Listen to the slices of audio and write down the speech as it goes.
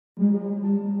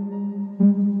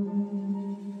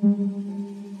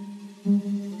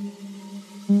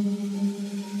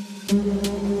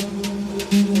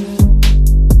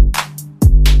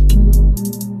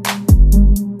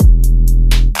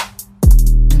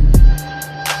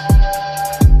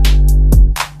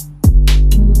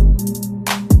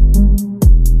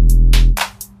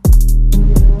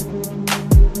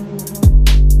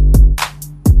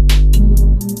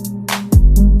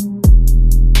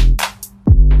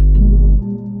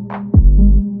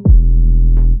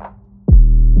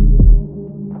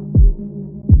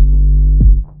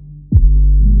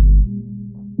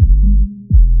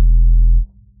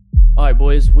All right,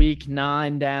 boys, week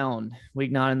 9 down,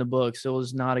 week 9 in the books. It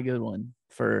was not a good one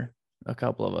for a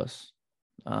couple of us,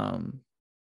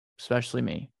 especially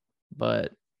me.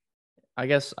 But I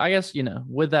guess,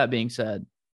 with that being said,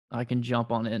 I can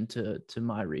jump on into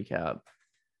my recap.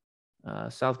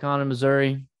 South Carolina,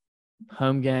 Missouri,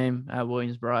 home game at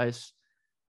Williams-Brice.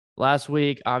 Last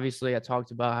week, obviously, I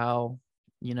talked about how,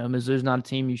 Mizzou's not a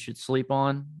team you should sleep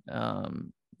on.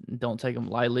 Don't take them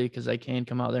lightly because they can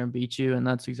come out there and beat you, and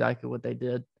that's exactly what they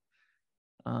did.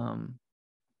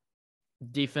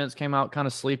 Defense came out kind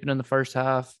of sleeping in the first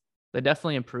half. They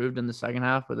definitely improved in the second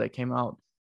half, but they came out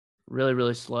really,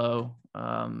 really slow.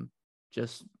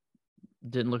 Just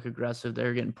didn't look aggressive. They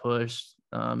were getting pushed.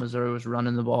 Missouri was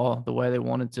running the ball the way they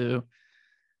wanted to.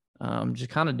 Just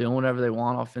kind of doing whatever they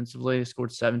want offensively. They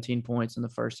scored 17 points in the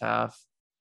first half.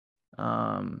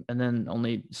 And then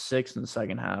only 6 in the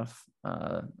second half.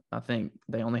 I think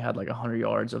they only had like 100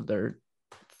 yards of their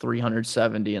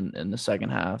 370 in the second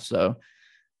half. So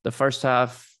the first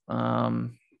half,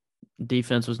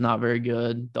 defense was not very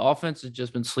good. The offense has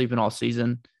just been sleeping all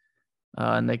season,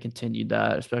 and they continued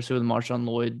that, especially with Marshawn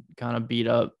Lloyd kind of beat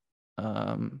up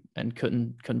and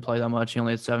couldn't play that much. He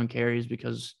only had 7 carries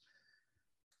because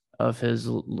of his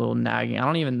little nagging. I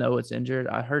don't even know what's injured.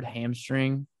 I heard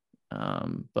hamstring,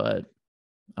 but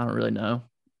I don't really know.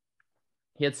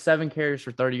 He had 7 carries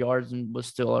for 30 yards and was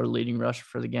still our leading rusher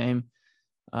for the game,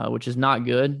 which is not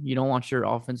good. You don't want your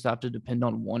offense to have to depend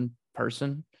on one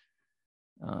person.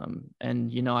 And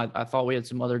I thought we had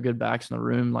some other good backs in the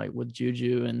room, like with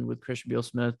Juju and with Christian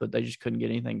Beal-Smith, but they just couldn't get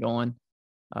anything going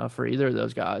for either of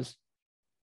those guys.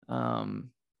 And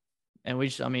we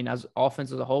just, as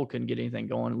offense as a whole, couldn't get anything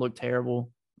going. It looked terrible.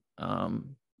 I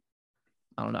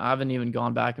don't know. I haven't even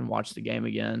gone back and watched the game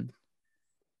again.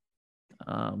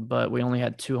 But we only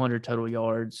had 200 total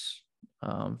yards,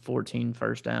 14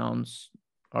 first downs.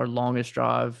 Our longest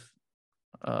drive,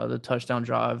 the touchdown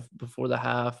drive before the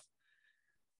half,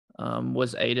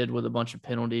 was aided with a bunch of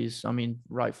penalties.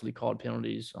 Rightfully called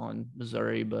penalties on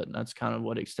Missouri, but that's kind of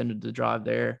what extended the drive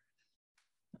there.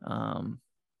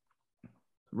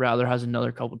 Rather has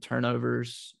another couple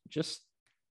turnovers. Just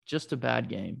a bad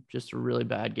game. Just a really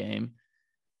bad game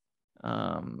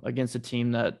against a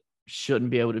team that shouldn't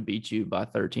be able to beat you by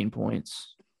 13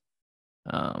 points.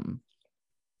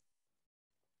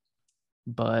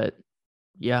 But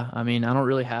yeah, I don't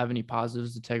really have any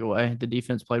positives to take away. The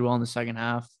defense played well in the second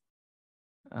half.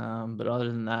 But other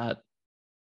than that,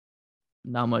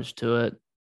 not much to it.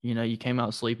 You came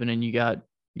out sleeping and you got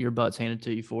your butts handed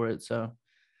to you for it. So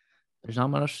there's not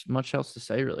much else to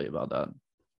say really about that.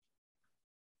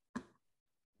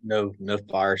 No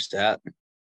fire stat.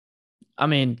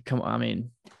 Come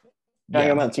on. Can I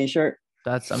get my t-shirt?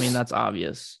 That's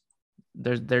obvious.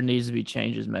 There needs to be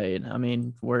changes made.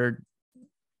 We're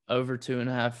over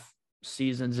 2.5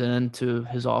 seasons into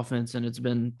his offense, and it's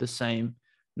been the same,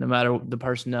 no matter the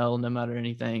personnel, no matter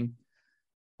anything.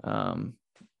 If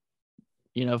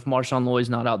Marshawn Lloyd's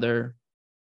not out there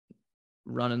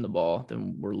running the ball,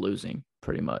 then we're losing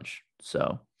pretty much.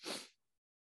 So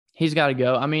he's got to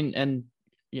go. And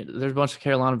there's a bunch of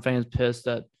Carolina fans pissed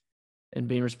that in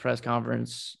Beamer's press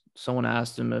conference, someone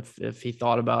asked him if he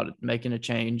thought about making a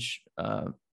change,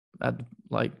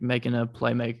 making a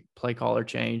play caller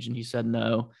change, and he said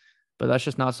no. But that's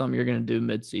just not something you're going to do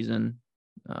midseason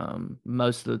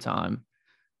most of the time.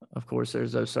 Of course,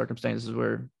 there's those circumstances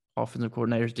where offensive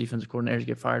coordinators, defensive coordinators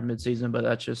get fired midseason, but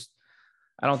I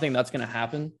don't think that's going to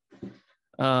happen.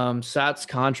 Sat's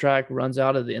contract runs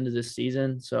out at the end of this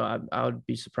season, so I would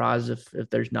be surprised if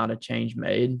there's not a change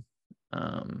made.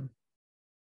 I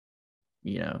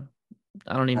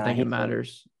don't even think it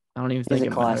matters. I don't even think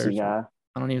it matters. Guy.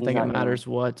 I don't even think it matters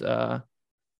what the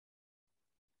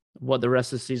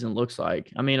rest of the season looks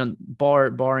like.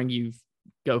 Barring you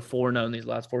go 4-0 in these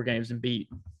last 4 games and beat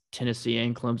Tennessee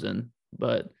and Clemson,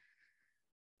 but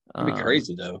that'd be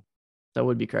crazy though. That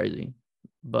would be crazy.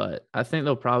 But I think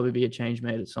there'll probably be a change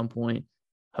made at some point.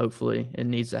 Hopefully, it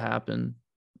needs to happen.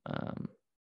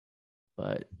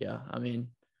 But yeah, I mean,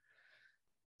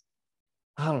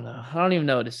 I don't know. I don't even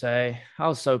know what to say. I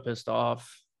was so pissed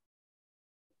off.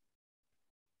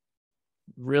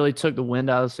 Really took the wind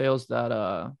out of the sails that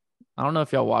I don't know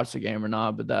if y'all watched the game or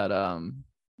not, but that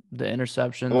the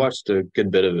interception. I watched a good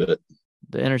bit of it.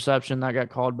 The interception that got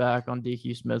called back on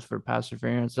DQ Smith for pass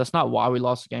interference. That's not why we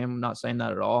lost the game. I'm not saying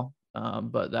that at all.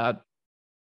 But that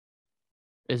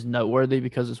is noteworthy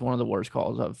because it's one of the worst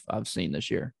calls I've seen this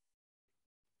year.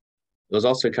 It was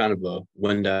also kind of a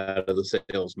wind out of the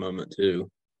sails moment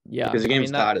too. Yeah, because the game's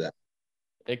tied to that.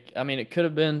 It could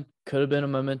have been a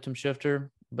momentum shifter,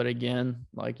 but again,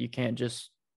 like you can't just.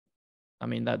 I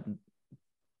mean that.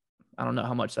 I don't know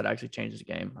how much that actually changes the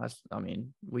game.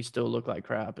 We still look like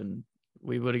crap, and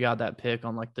we would have got that pick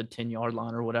on like the 10-yard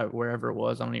line or whatever, wherever it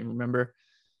was. I don't even remember.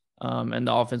 And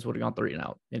the offense would have gone 3 and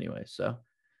out anyway. So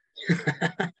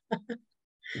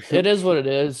it is what it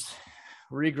is.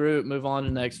 Regroup, move on to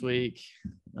next week.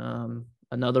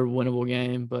 Another winnable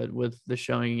game, but with the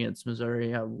showing against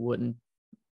Missouri, I wouldn't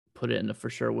put it in the for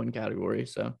sure win category.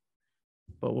 So,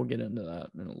 but we'll get into that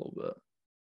in a little bit.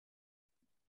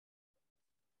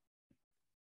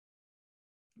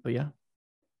 But yeah,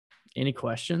 any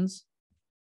questions?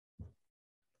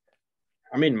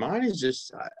 I mean, mine is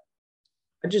just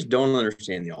I just don't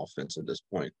understand the offense at this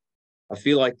point. I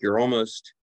feel like you're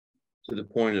almost to the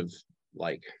point of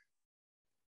like,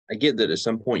 I get that at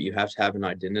some point you have to have an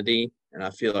identity, and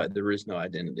I feel like there is no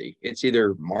identity. It's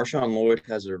either Marshawn Lloyd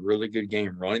has a really good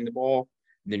game running the ball,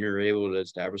 and then you're able to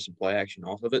establish some play action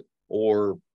off of it,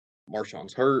 or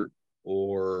Marshawn's hurt,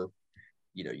 or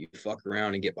you fuck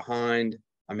around and get behind.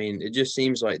 I mean, it just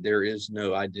seems like there is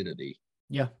no identity.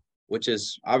 Yeah. Which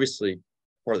is obviously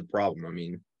part of the problem. I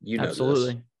mean,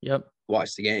 absolutely. This. Yep.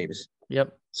 Watch the games.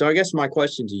 Yep. So I guess my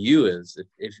question to you is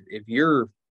if you're,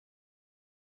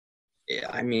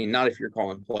 I mean, not if you're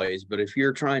calling plays, but if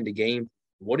you're trying to game,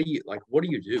 what do you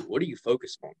do? What do you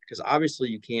focus on? Because obviously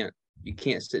you can't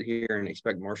sit here and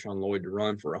expect Marshawn Lloyd to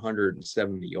run for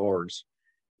 170 yards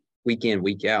week in,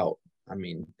 week out. I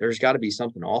mean, there's got to be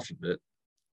something off of it.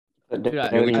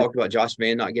 We talked about Josh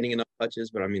Vann not getting enough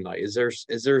touches, but I mean, like, is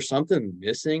there something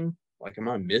missing? Like, am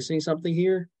I missing something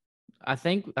here? I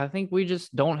think we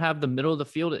just don't have the middle of the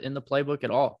field in the playbook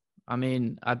at all. I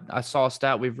mean, I saw a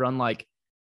stat. We've run like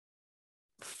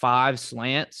 5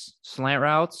 slant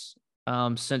routes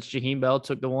since Jaheim Bell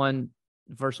took the one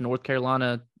versus North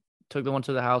Carolina, took the one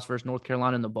to the house versus North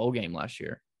Carolina in the bowl game last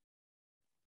year.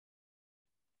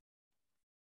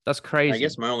 That's crazy. I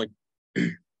guess my only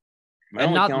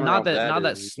and not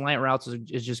that slant routes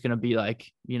is just going to be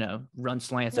like, run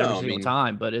slants every single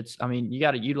time, but you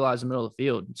got to utilize the middle of the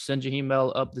field, send Jaheim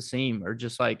Bell up the seam, or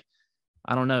just like,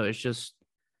 I don't know. It's just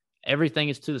everything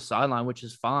is to the sideline, which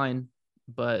is fine,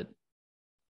 but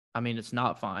I mean, it's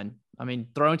not fine. I mean,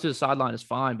 throwing to the sideline is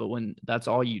fine, but when that's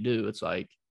all you do, it's like,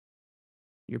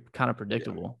 you're kind of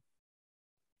predictable.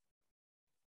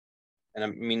 Yeah.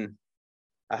 And I mean,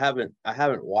 I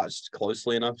haven't watched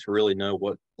closely enough to really know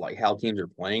how teams are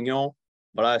playing y'all,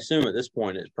 but I assume at this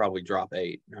point it's probably drop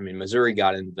 8. I mean, Missouri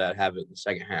got into that habit in the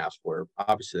second half where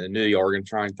obviously they knew y'all were going to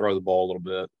try and throw the ball a little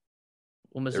bit.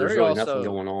 Well, Missouri there was really nothing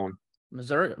going on.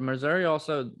 Missouri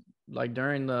also, like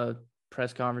during the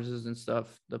press conferences and stuff,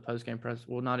 the post-game press,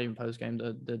 well, not even post-game,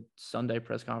 the Sunday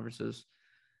press conferences,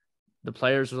 the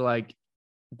players were like,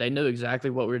 they knew exactly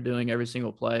what we were doing every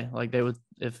single play. Like they would,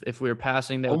 if we were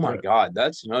passing, they would. Oh my God,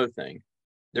 that's another thing.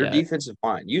 Their defensive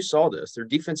line. You saw this. Their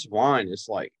defensive line is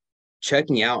like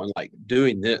checking out and like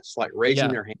doing this, like raising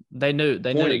their hand. They knew,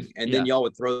 and then y'all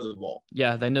would throw the ball.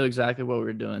 Yeah, they knew exactly what we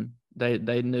were doing.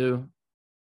 They knew,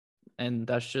 and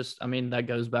that's just. I mean, that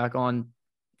goes back on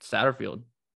Satterfield.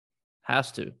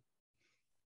 Has to.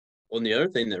 Well, and the other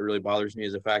thing that really bothers me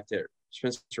is the fact that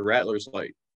Spencer Rattler's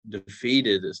like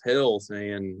defeated as hell,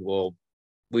 saying, well,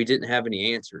 we didn't have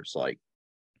any answers. Like,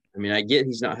 I mean, I get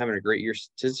he's not having a great year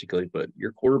statistically, but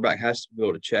your quarterback has to be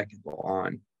able to check at the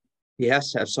line. He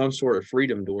has to have some sort of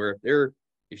freedom to where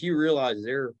if you realize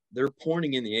they're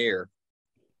pointing in the air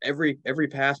every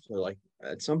pass play, like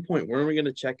at some point, when are we going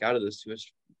to check out of this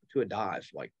to a dive?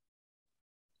 Like,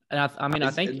 and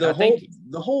I think the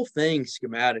whole thing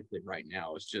schematically right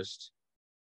now is just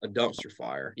a dumpster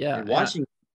fire. Yeah, and watching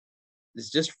it's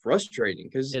just frustrating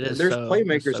because there's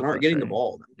playmakers that aren't getting the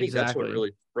ball. I think that's what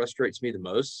really frustrates me the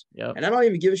most. Yep. And I don't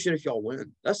even give a shit if y'all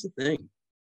win. That's the thing.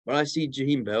 But I see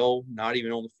Jaheim Bell not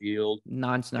even on the field.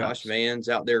 9 snaps. Josh Vann's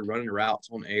out there running routes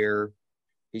on air.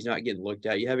 He's not getting looked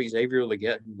at. You have Xavier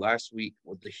Legette, who last week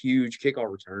with the huge kickoff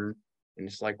return. And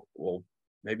it's like, well,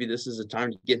 maybe this is a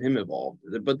time to get him involved.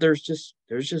 But there's just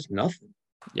nothing.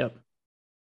 Yep.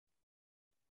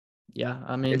 Yeah,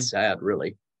 I mean, It's sad,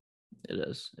 really. it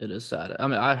is. It is sad. I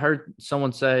mean, I heard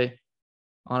someone say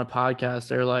on a podcast,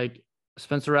 they're like,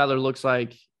 Spencer Rattler looks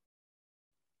like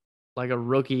a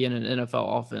rookie in an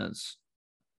NFL offense,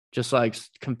 just like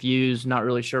confused, not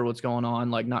really sure what's going on,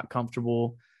 like not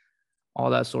comfortable, all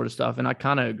that sort of stuff. And I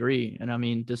kind of agree. And I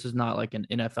mean, this is not like an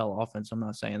NFL offense. I'm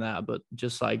not saying that, but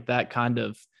just like that kind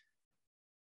of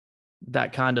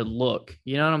look.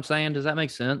 You know what I'm saying? Does that make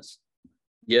sense?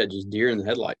 Yeah, just deer in the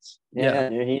headlights. Yeah,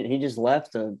 dude, he just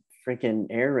left a freaking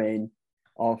air raid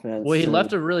offense. Well, he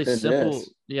left a really to simple,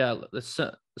 this.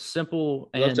 simple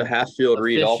He left and a half-field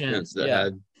read efficient, offense that yeah.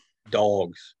 had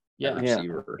dogs at Yeah.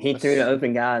 receiver. He threw to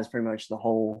open guys pretty much the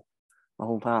whole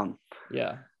time.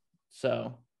 Yeah.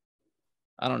 So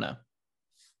I don't know.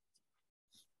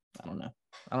 I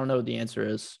don't know what the answer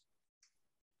is.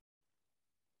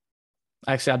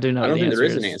 Actually, I do know. I don't the think there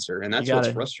is answer an answer, and that's gotta-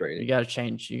 what's frustrating. You got to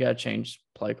change. You got to change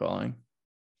play calling.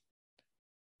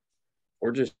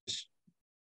 Or just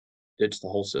ditch the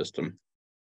whole system.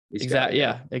 Exactly.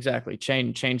 Yeah. Exactly.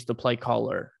 Change the play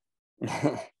caller.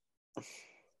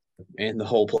 And the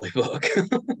whole playbook.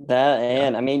 That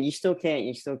and I mean, you still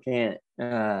can't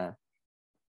let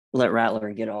Rattler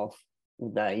get off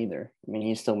with that either. I mean,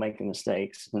 he's still making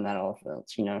mistakes in that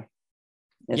offense. You know,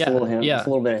 it's a little him. Yeah. It's a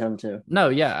little bit of him too. No,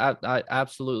 yeah, I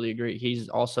absolutely agree. He's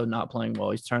also not playing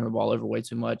well. He's turning the ball over way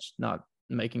too much, not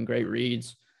making great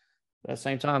reads. But at the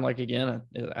same time, like again,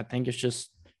 I think it's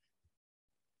just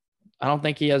I don't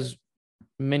think he has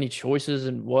many choices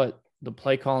in what the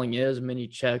play calling is, many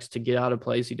checks to get out of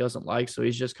plays he doesn't like. So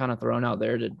he's just kind of thrown out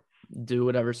there to do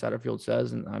whatever Satterfield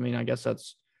says. And I mean, I guess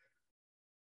that's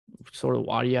sort of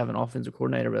why do you have an offensive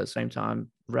coordinator, but at the same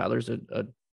time, Rattler's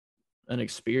an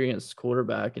experienced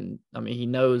quarterback. And I mean, he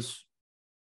knows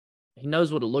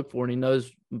what to look for, and he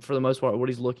knows for the most part what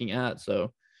he's looking at.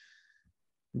 So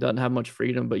he doesn't have much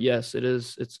freedom, but yes,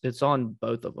 it's on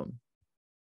both of them.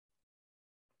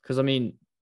 Cause I mean,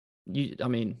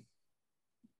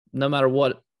 no matter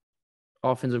what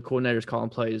offensive coordinators calling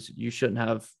plays, you shouldn't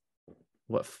have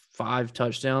 5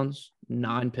 touchdowns,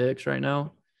 9 picks right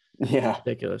now. Yeah,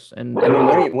 ridiculous. And I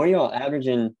mean, what are y'all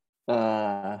averaging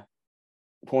points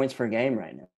per game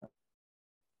right now?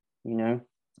 You know,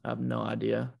 I have no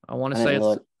idea. I want to say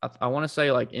I want to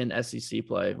say like in SEC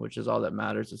play, which is all that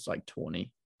matters. It's like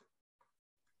 20.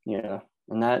 Yeah,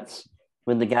 and that's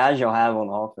with the guys y'all have on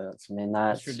offense. I mean,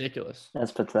 that's ridiculous.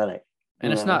 That's pathetic.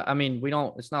 And it's not. I mean,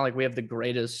 it's not like we have the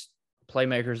greatest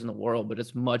playmakers in the world, but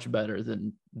it's much better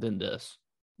than this.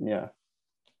 Yeah.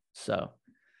 So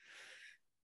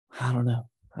I don't know.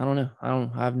 I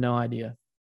have no idea.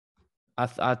 I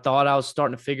thought I was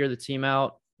starting to figure the team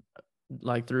out,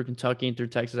 like through Kentucky and through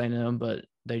Texas A&M, but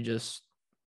they just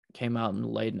came out and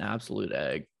laid an absolute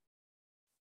egg.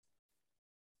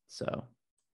 So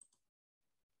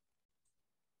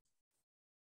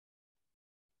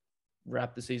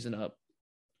wrap the season up.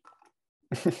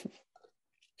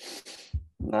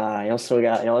 Nah,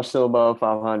 y'all are still above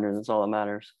 500. That's all that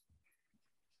matters.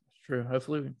 It's true.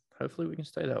 Hopefully we can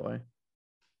stay that way.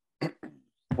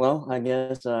 Well, I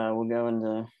guess we'll go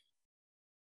into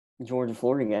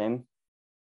Georgia-Florida game.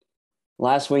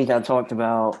 Last week I talked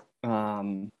about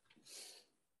the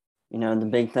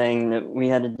big thing that we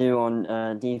had to do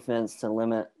on defense to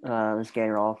limit this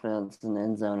Gator offense in the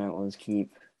end zone. It was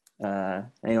keep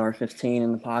AR-15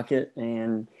 in the pocket,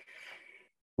 and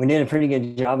we did a pretty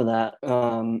good job of that.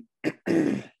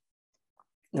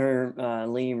 Their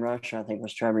leading rusher, I think,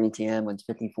 was Trevor Etienne with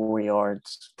 54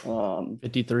 yards.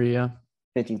 53, yeah.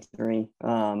 53.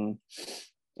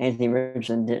 Anthony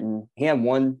Richardson he had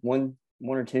one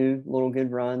or two little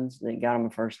good runs that got him a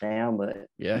first down, but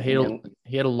yeah, he had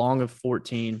a long of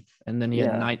 14, and then he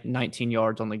had 19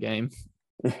 yards on the game.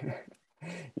 You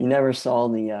never saw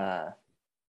the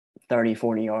 30,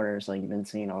 40 yarders like you've been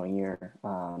seeing all year.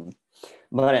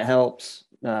 But it helps.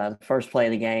 The first play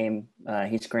of the game,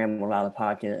 he scrambled out of the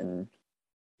pocket and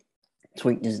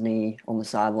tweaked his knee on the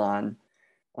sideline.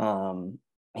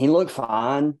 He looked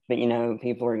fine, but,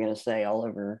 people are going to say all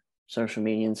over social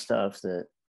media and stuff that,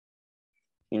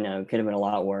 could have been a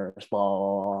lot worse, blah,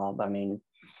 blah, blah. But, I mean,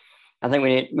 I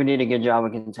think we did a good job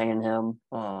of containing him.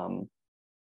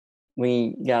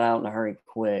 We got out in a hurry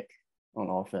quick on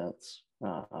offense.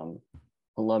 I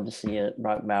love to see it.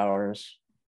 Brock Bowers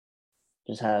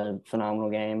just had a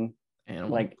phenomenal game,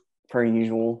 like per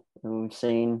usual we've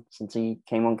seen since he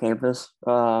came on campus.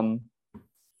 Dejon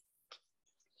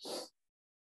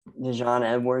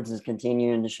Edwards is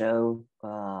continuing to show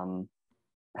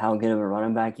how good of a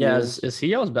running back he is. Is he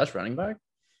y'all's best running back?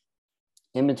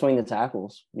 In between the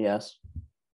tackles, yes.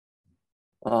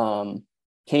 Kenny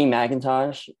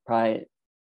McIntosh, probably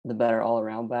the better all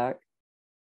around back.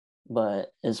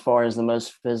 But as far as the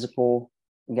most physical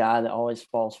guy that always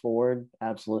falls forward,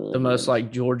 absolutely. The most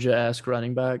like Georgia-esque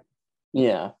running back.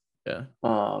 Yeah. Yeah.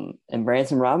 And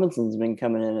Branson Robinson's been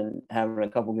coming in and having a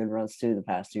couple good runs too the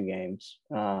past 2 games.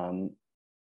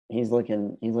 He's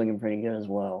looking pretty good as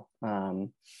well.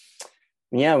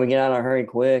 Yeah, we get out of a hurry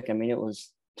quick. I mean, it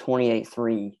was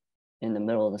 28-3 in the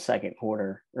middle of the second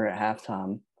quarter or at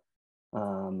halftime.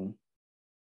 I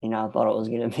thought it was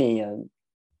going to be a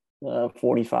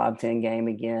 45-10 game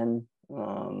again.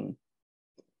 In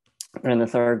the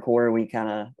third quarter, we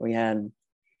had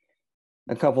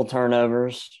a couple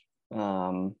turnovers.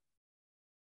 Keem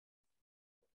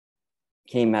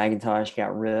McIntosh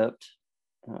got ripped,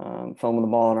 fumbled the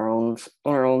ball on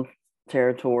our own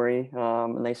territory,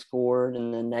 and they scored.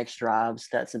 And the next drive,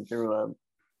 Stetson threw a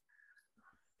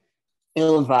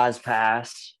ill-advised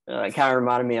pass. It kind of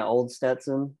reminded me of old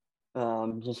Stetson,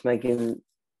 just making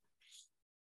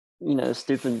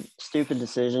stupid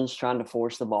decisions, trying to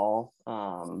force the ball,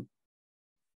 trying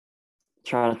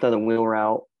to throw the wheel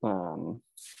route.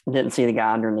 Didn't see the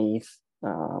guy underneath,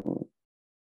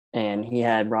 and he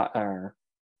had Darnell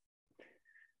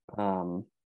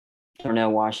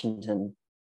Washington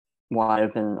wide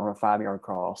open on a 5-yard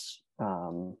cross,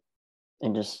 and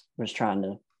just was trying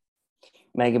to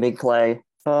make a big play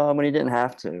when he didn't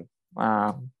have to.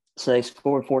 So they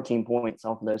scored 14 points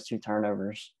off of those 2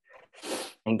 turnovers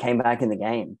and came back in the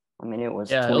game. I mean, it was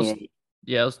 28.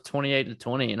 It was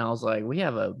 28-20, and I was like, we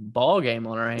have a ball game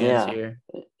on our hands here.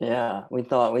 Yeah, we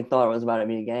thought it was about to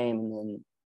be a game, and then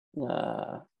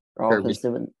our offense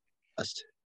didn't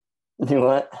do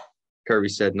what? Kirby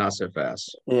said, "Not so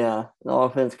fast." Yeah, the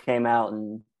offense came out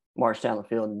and marched down the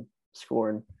field and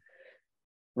scored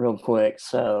real quick.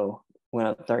 So went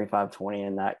up 35-20,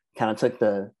 and that kind of took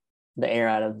the air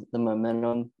out of the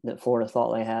momentum that Florida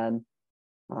thought they had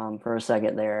for a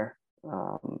second there.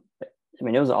 I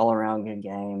mean, it was an all-around good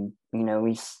game.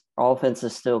 Our offense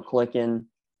is still clicking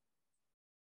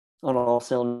on all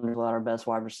cylinders without our best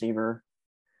wide receiver,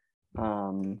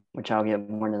 which I'll get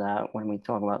more into that when we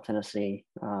talk about Tennessee.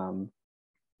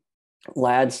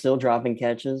 Ladd's still dropping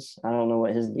catches. I don't know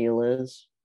what his deal is,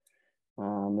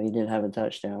 but he did have a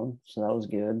touchdown, so that was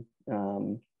good.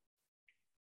 I'm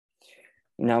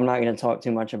not going to talk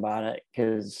too much about it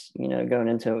because, going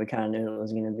into it, we kind of knew it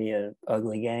was going to be an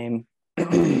ugly game.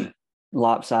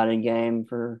 Lopsided game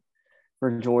for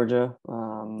Georgia.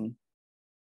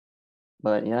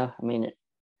 But yeah, I mean,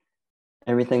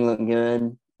 everything looked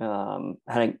good. Had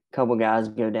a couple guys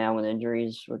go down with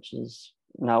injuries, which is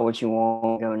not what you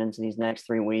want going into these next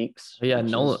 3 weeks. Yeah,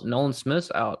 Nolan Smith's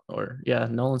out.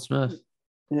 Nolan Smith.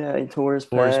 Yeah, he tore his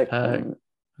pec. That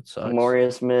sucks.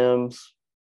 Maurice Mims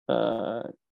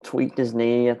tweaked his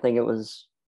knee. I think it was,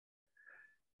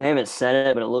 I haven't said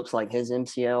it, but it looks like his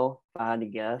MCL, if I had to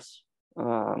guess.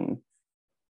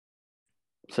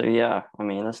 So yeah, I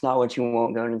mean, that's not what you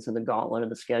want going into the gauntlet of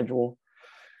the schedule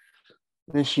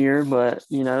this year, but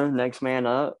next man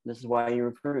up. This is why you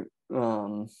recruit at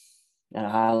a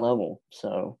high level.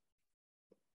 So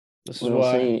this is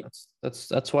why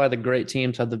that's why the great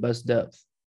teams have the best depth.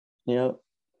 Yep.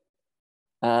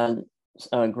 A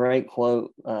great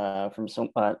quote from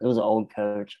it was an old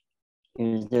coach. He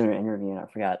was doing an interview and I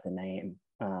forgot the name.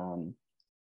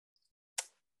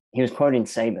 He was quoting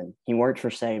Saban. He worked for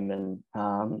Saban.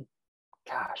 What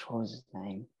was his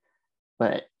name?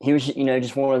 But he was,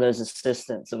 just one of those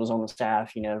assistants that was on the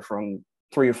staff, from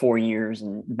 3 or 4 years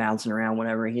and bouncing around,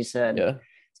 whatever. He said,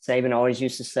 Saban always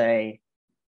used to say,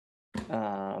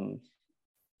 y'all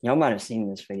might have seen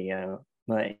this video,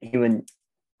 but he would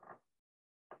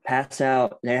pass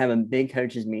out. They have a big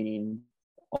coaches meeting,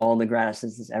 all the grad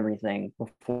assistants, everything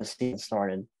before the season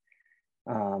started,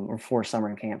 or before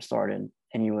summer camp started.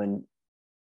 And you would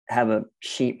have a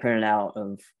sheet printed out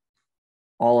of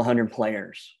all 100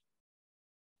 players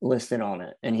listed on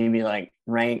it. And he'd be like,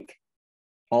 rank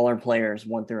all our players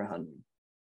 1 through 100,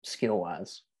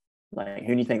 skill-wise. Like,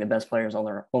 who do you think the best players on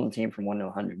the team from 1 to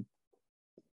 100? And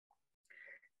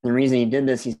the reason he did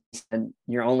this, he said,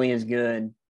 you're only as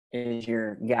good as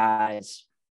your guys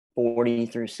 40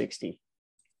 through 60.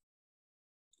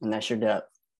 And that's your depth.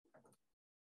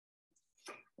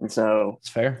 And so it's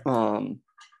fair.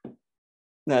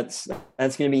 That's going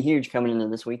to be huge coming into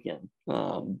this weekend.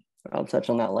 I'll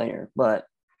touch on that later. But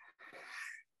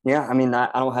yeah, I mean, I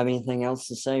don't have anything else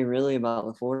to say really about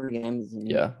the Florida games.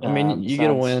 Yeah, I mean, you get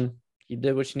a win. You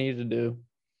did what you needed to do.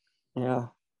 Yeah.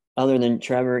 Other than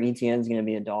Trevor Etienne's going to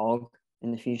be a dog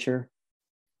in the future.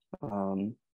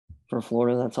 For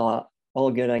Florida, that's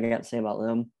all good I got to say about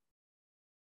them.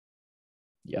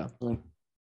 Yeah.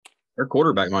 Our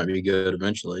quarterback might be good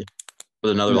eventually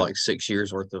with another like 6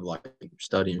 years worth of like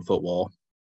studying football.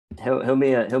 He'll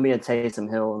be a Taysom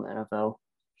Hill in the NFL,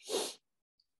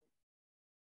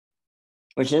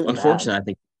 which isn't Unfortunately, bad. I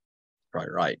think you're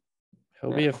probably right.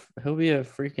 He'll be a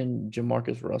freaking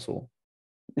Jamarcus Russell.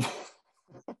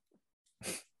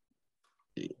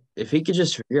 If he could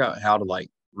just figure out how to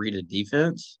like read a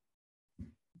defense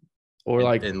Or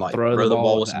like, and like throw the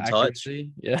ball with with some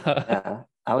accuracy. touch. Yeah,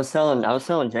 I was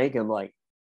telling Jacob, like,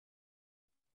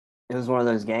 it was one of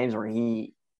those games where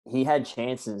he had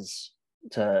chances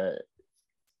to,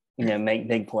 make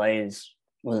big plays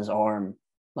with his arm.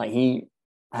 Like, he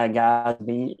had guys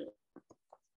beat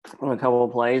on a couple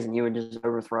of plays, and he would just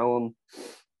overthrow them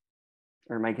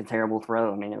or make a terrible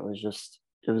throw. I mean, it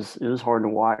was hard to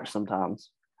watch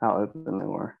sometimes how open they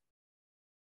were.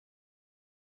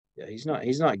 Yeah, he's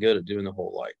not good at doing the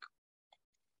whole like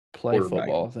play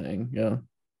football thing. Yeah.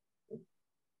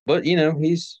 But he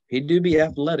do be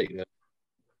athletic.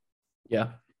 Yeah.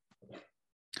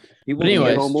 He will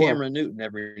be Cameron Newton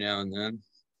every now and then.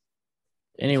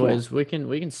 Anyways, we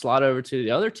can slide over to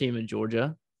the other team in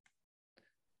Georgia,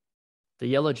 the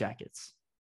Yellow Jackets.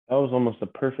 That was almost a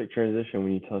perfect transition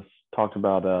when you talked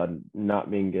about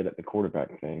not being good at the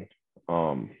quarterback thing.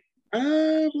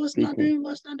 Let's not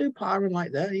do Pyron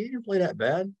like that. He didn't play that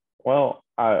bad. Well,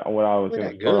 what I was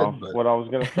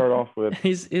going to start off with.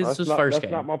 It's his first game.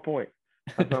 That's not my point.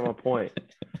 That's not my point.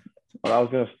 What I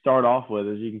was going to start off with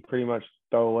is you can pretty much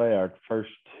throw away our first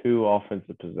 2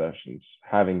 offensive possessions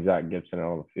having Zach Gibson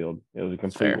out on the field. It was a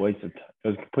complete waste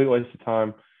of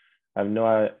time. I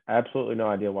have absolutely no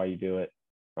idea why you do it.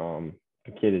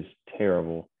 The kid is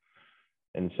terrible.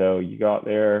 And so you got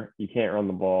there, you can't run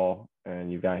the ball,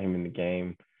 and you got him in the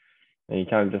game. And you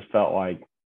kind of just felt like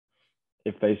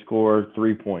if they score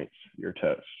 3 points, you're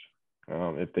toast.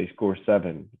 If they score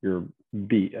 7, you're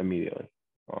beat immediately.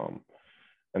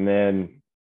 And then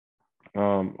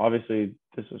obviously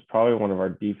this was probably one of our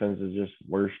defense's just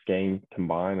worst game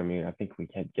combined. I mean, I think we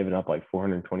had given up like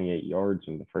 428 yards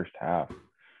in the first half.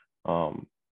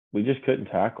 We just couldn't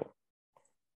tackle.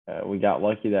 We got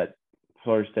lucky that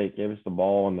Florida State gave us the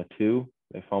ball on the 2.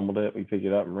 They fumbled it. We picked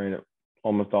it up and ran it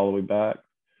almost all the way back.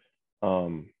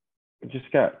 We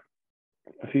just got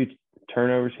a few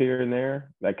turnovers here and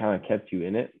there that kind of kept you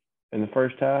in it in the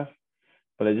first half,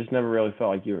 but it just never really felt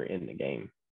like you were in the game.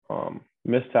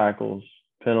 Missed tackles,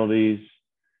 penalties,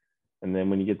 and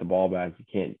then when you get the ball back, you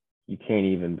can't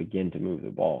even begin to move the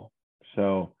ball.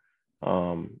 So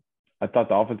I thought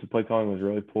the offensive play calling was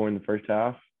really poor in the first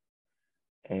half.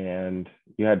 And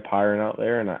you had Pyron out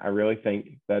there, and I really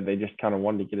think that they just kind of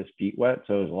wanted to get his feet wet.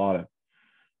 So it was a lot of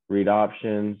read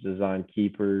options, design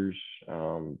keepers,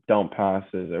 dump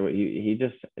passes. He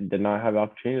just did not have the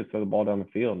opportunity to throw the ball down the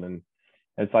field. And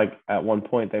it's like at one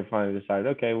point they finally decided,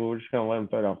 okay, well, we're just going to let him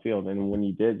throw downfield. And when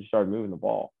you did, you started moving the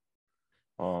ball.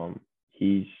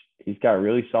 He's got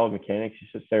really solid mechanics. He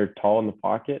sits there tall in the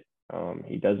pocket.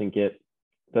 He doesn't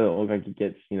look like he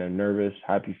gets, nervous,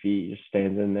 happy feet. He just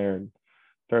stands in there and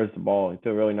throws the ball. He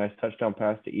threw a really nice touchdown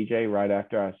pass to EJ right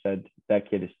after I said that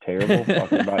kid is terrible,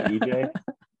 talking about EJ.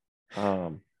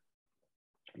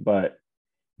 But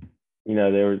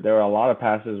there were a lot of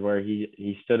passes where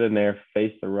he stood in there,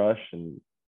 faced the rush, and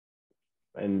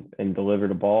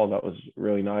delivered a ball that was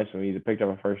really nice. And he either picked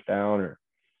up a first down or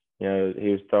he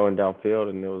was throwing downfield,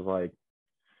 and it was like,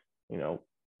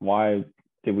 why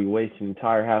did we waste an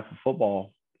entire half of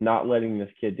football not letting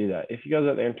this kid do that? If he goes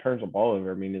out there and turns the ball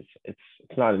over, I mean,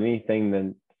 it's not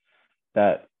anything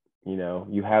that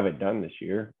you haven't done this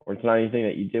year, or it's not anything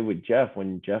that you did with Jeff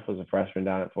when Jeff was a freshman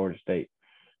down at Florida State.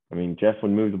 I mean, Jeff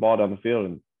would move the ball down the field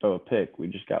and throw a pick. We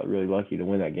just got really lucky to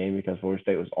win that game because Florida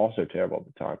State was also terrible at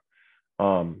the time.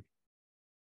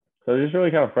 So it's just really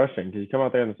kind of frustrating because you come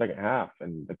out there in the second half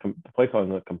and the play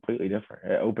calling looked completely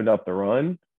different. It opened up the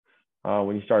run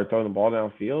when you started throwing the ball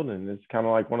downfield, and it's kind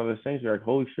of like one of those things. You're like,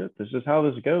 holy shit, this is how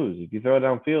this goes. If you throw it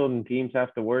downfield and teams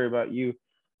have to worry about you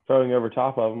throwing over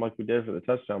top of them like we did for the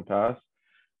touchdown pass,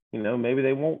 maybe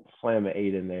they won't slam an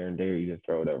 8 in there and dare you to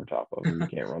throw it over top of them. You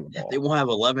can't run the ball. They won't have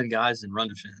 11 guys in run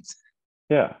defense.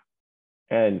 Yeah.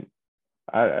 And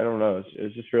I don't know.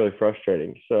 It's just really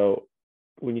frustrating. So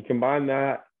when you combine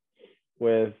that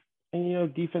with,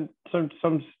 defense, some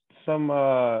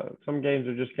games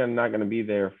are just kind of not going to be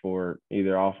there for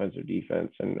either offense or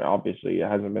defense. And obviously it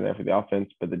hasn't been there for the offense,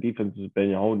 but the defense has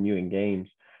been holding you in games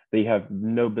that you have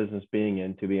no business being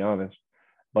in, to be honest.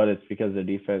 But it's because the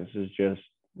defense is just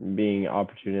being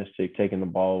opportunistic, taking the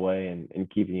ball away and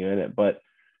keeping you in it. But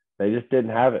they just didn't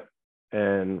have it.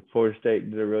 And Florida State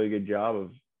did a really good job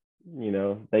of,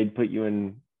 they'd put you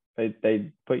in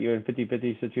They put you in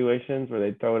 50-50 situations where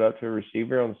they throw it up to a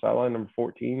receiver on the sideline. Number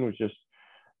 14 was just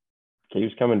he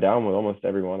was coming down with almost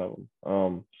every one of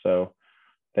them. So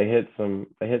they hit some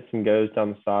goes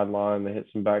down the sideline. They hit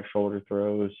some back shoulder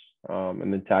throws,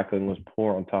 and then tackling was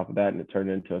poor on top of that, and it turned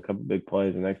into a couple big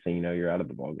plays. And next thing you know, you're out of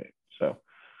the ball game. So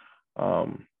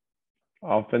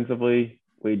offensively,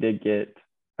 we did get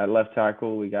at left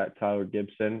tackle. We got Tyler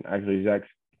Gibson, actually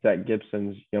Zach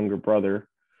Gibson's younger brother.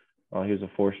 He was a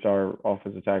 4-star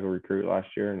offensive tackle recruit last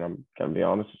year, and I'm gonna be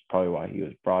honest, it's probably why he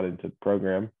was brought into the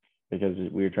program, because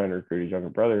we were trying to recruit his younger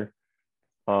brother.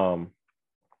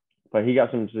 But he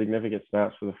got some significant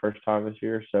snaps for the first time this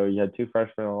year. So you had 2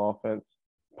 freshmen on offense,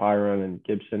 Pyron and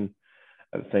Gibson,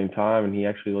 at the same time, and he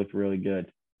actually looked really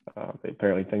good.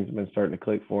 Apparently things have been starting to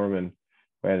click for him, and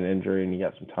we had an injury, and he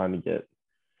got some time to get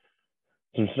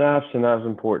some snaps, and that was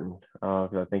important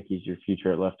because I think he's your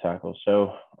future at left tackle.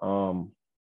 So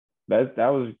that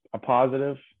was a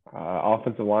positive.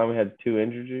 Offensive line, we had 2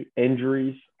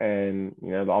 injuries, and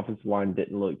the offensive line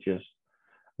didn't look just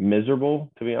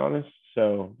miserable, to be honest.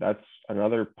 So that's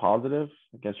another positive.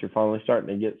 I guess you're finally starting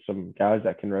to get some guys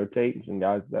that can rotate, and some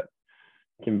guys that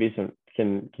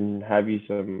can have you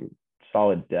some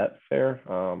solid depth there.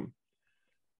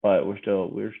 But we're still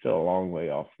a long way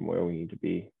off from where we need to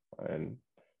be, and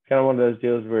it's kind of one of those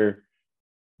deals where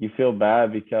you feel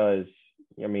bad because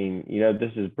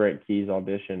this is Brent Key's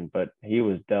audition, but he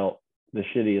was dealt the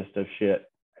shittiest of shit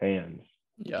hands.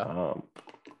 Yeah.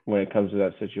 When it comes to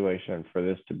that situation, for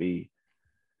this to be,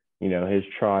 his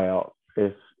tryout,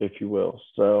 if you will.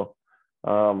 So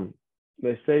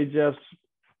they say Jeff's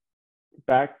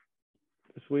back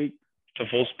this week to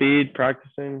full speed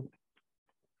practicing.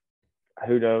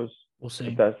 Who knows? We'll see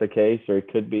if that's the case, or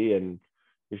it could be, and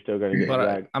you're still going to get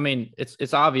Zach.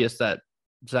 It's obvious that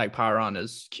Zach Pyron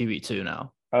is QB2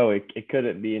 now. Oh, it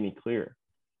couldn't be any clearer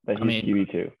that he's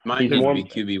QB2. Might need to be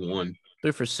QB1.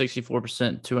 Threw for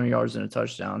 64%, 200 yards and a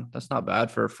touchdown. That's not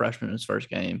bad for a freshman in his first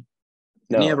game.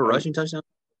 Didn't he have a rushing touchdown?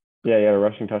 Yeah, he had a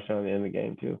rushing touchdown at the end of the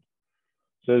game too.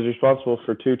 So he's responsible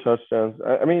for 2 touchdowns.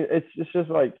 It's just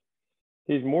like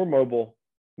he's more mobile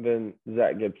than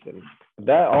Zach Gibson.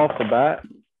 That off the bat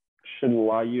should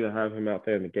allow you to have him out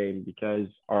there in the game, because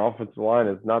our offensive line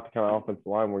is not the kind of offensive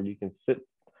line where you can sit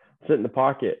in the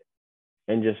pocket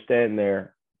and just stand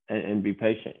there and be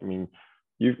patient.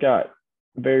 You've got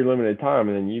very limited time,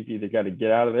 and then you've either got to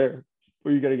get out of there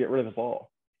or you got to get rid of the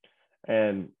ball.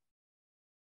 And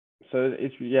so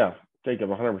it's, Jacob,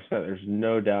 100%. There's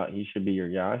no doubt he should be your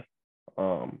guy.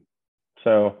 And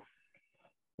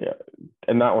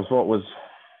that was what was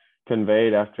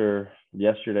conveyed after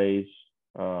yesterday's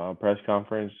press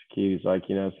conference. He was like,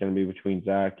 it's going to be between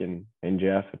Zach and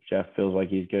Jeff, if Jeff feels like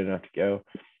he's good enough to go.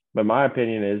 But my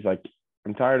opinion is,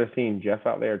 I'm tired of seeing Jeff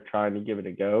out there trying to give it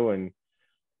a go, and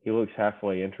he looks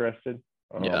halfway interested.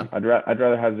 I'd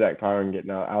rather have Zach Pyron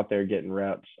getting out there getting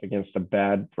reps against a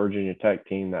bad Virginia Tech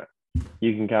team that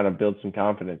you can kind of build some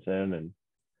confidence in,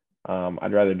 and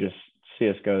I'd rather just see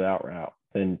us go that route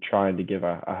than trying to give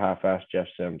a half-assed Jeff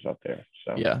Sims up there.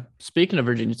 So yeah. Speaking of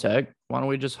Virginia Tech, why don't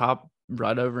we just hop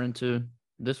right over into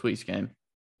this week's game?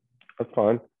 That's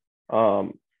fine.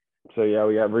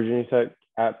 We got Virginia Tech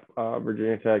at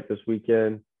Virginia Tech this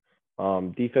weekend.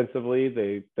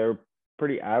 Defensively, they're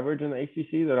pretty average in the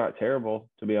ACC. They're not terrible,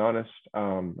 to be honest.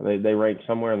 They rank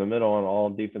somewhere in the middle on all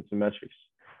defensive metrics,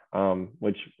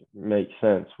 which makes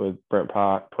sense with Brent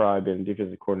Pry being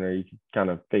defensive coordinator. You can kind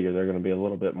of figure they're going to be a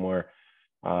little bit more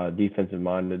defensive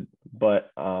minded,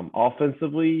 but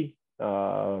offensively,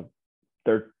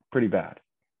 they're pretty bad.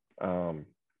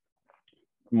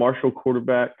 Marshall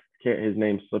quarterback, his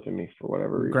name's slipping me for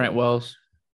whatever reason. Grant Wells.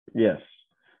 Yes.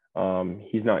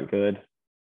 He's not good.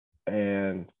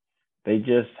 And they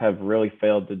just have really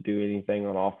failed to do anything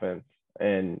on offense.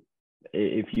 And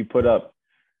if you put up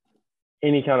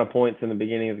any kind of points in the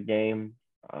beginning of the game,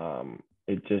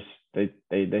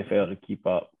 they fail to keep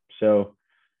up. So,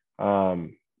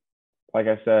 like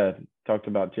I said, talked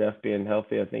about Jeff being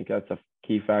healthy. I think that's a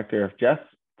key factor. If Jeff's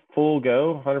full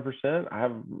go, 100%,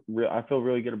 I feel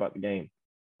really good about the game.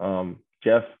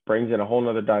 Jeff brings in a whole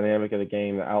nother dynamic of the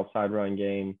game, the outside run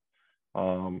game.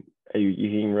 He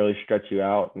can really stretch you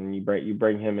out, and you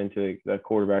bring him into the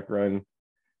quarterback run.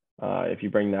 If you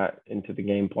bring that into the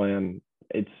game plan,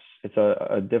 it's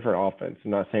a different offense.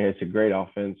 I'm not saying it's a great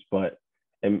offense, but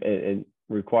it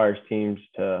requires teams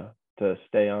to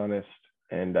stay honest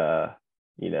and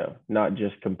not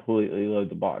just completely load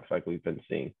the box like we've been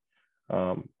seeing.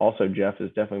 Also, Jeff is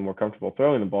definitely more comfortable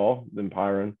throwing the ball than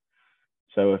Pyron.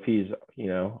 So if he's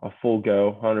a full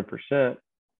go 100%,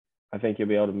 I think you'll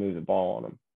be able to move the ball on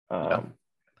him.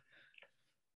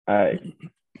 I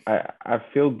I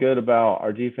feel good about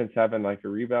our defense having like a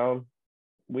rebound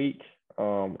week.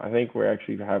 I think we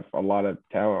actually have a lot of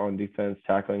talent on defense.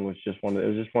 Tackling was just one of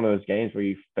those games where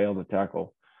you fail to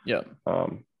tackle. Yeah.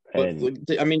 But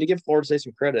I mean, to give Florida State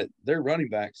some credit, their running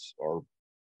backs are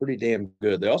pretty damn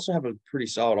good. They also have a pretty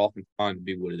solid offensive line to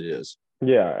be what it is.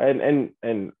 Yeah,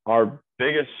 and our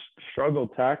biggest struggle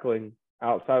tackling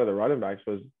outside of the running backs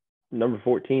was number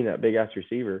 14, that big ass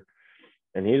receiver,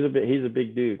 and he's a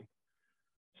big dude.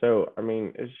 So I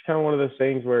mean, it's kind of one of those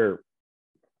things where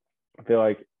I feel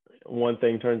like one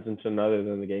thing turns into another,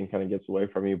 then the game kind of gets away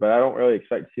from you. But I don't really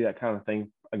expect to see that kind of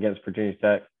thing against Virginia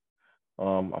Tech.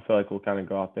 I feel like we'll kind of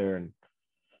go out there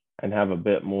and have a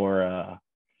bit more. I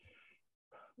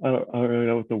don't really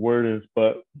know what the word is,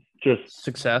 but just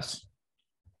success.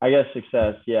 I guess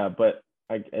success, yeah. But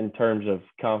in terms of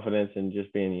confidence and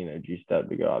just being, juiced up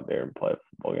to go out there and play a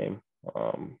football game.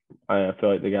 I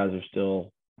feel like the guys are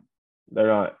still,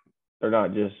 they're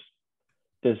not just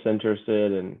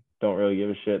disinterested and don't really give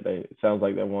a shit. It sounds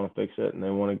like they want to fix it and they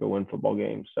want to go win football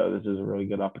games. So this is a really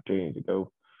good opportunity to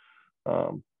go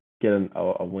get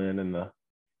a win in the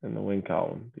win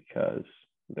column, because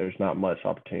there's not much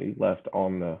opportunity left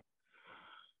on the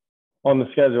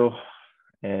schedule.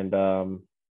 And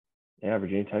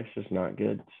Virginia Tech's just not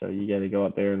good. So you got to go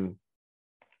out there, and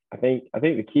I think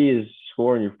the key is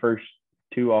scoring your first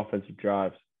 2 offensive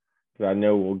drives. Because I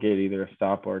know we'll get either a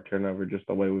stop or a turnover, just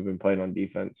the way we've been playing on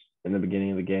defense in the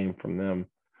beginning of the game from them,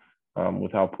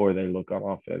 with how poor they look on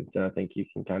offense. And I think you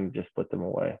can kind of just put them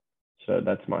away. So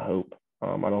that's my hope.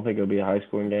 I don't think it'll be a high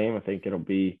scoring game. I think it'll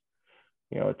be,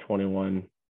 a 21-10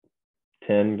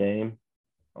 game.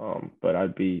 But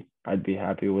I'd be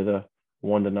happy with a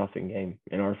 1-0 game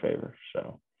in our favor.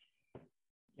 So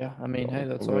yeah, I mean, hey,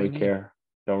 that's all really you need.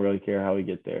 Don't really care how we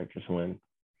get there, just win.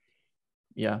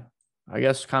 Yeah, I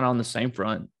guess kind of on the same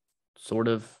front, sort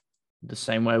of the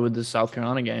same way with the South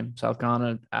Carolina game. South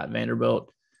Carolina at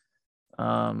Vanderbilt.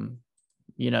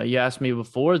 You asked me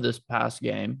before this past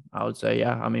game, I would say,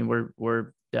 yeah, I mean,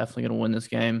 we're definitely going to win this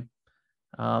game.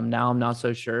 Now I'm not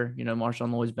so sure.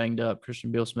 Marshawn Lloyd's banged up.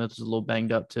 Christian Beal-Smith is a little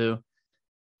banged up too.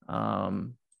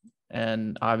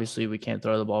 And obviously we can't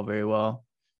throw the ball very well.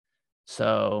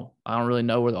 So I don't really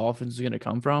know where the offense is going to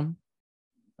come from.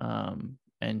 And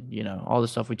all the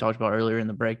stuff we talked about earlier in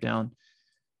the breakdown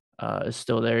is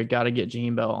still there. Got to get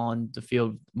Gene Bell on the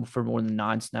field for more than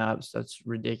 9 snaps. That's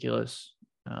ridiculous.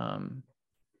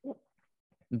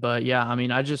 But yeah, I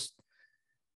mean,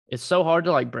 it's so hard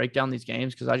to like break down these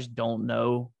games because I just don't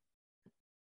know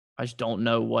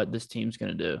what this team's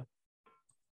going to do.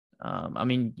 I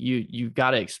mean, you've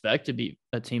got to expect to beat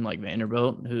a team like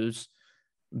Vanderbilt, who's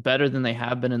better than they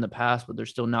have been in the past, but they're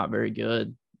still not very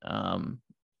good.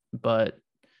 But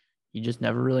you just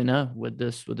never really know with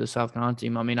this South Carolina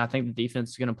team. I mean, I think the defense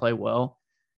is going to play well.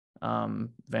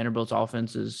 Vanderbilt's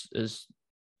offense is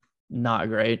not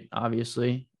great,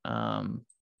 obviously.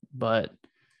 But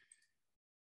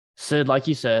Sid, like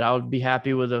you said, I would be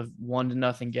happy with a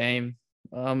 1-0 game.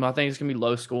 I think it's going to be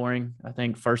low scoring. I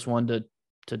think first one to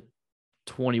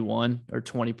 21 or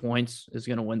 20 points is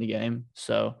going to win the game.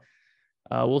 So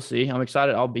we'll see. I'm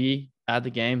excited. I'll be at the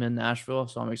game in Nashville,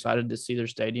 so I'm excited to see their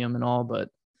stadium and all. But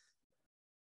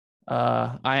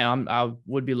I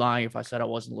would be lying if I said I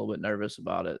wasn't a little bit nervous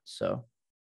about it. So,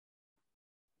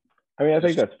 I mean, I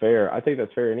think that's fair.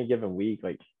 Any given week,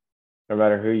 like no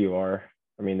matter who you are,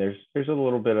 I mean, there's a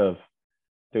little bit of,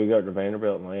 do we go to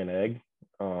Vanderbilt and lay an egg?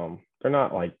 They're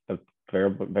not like the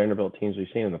Vanderbilt teams we've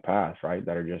seen in the past, right?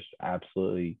 That are just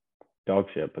absolutely dog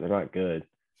shit, but they're not good.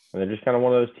 And they're just kind of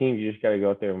one of those teams you just got to go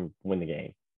out there and win the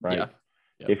game, right? Yeah.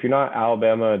 Yep. If you're not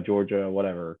Alabama, Georgia,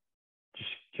 whatever,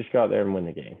 just go out there and win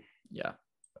the game. Yeah.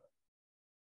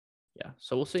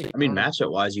 So we'll see. I mean,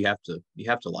 matchup wise, you have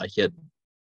to like it.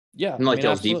 Yeah. And like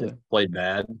y'all's defense played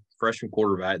bad. Freshman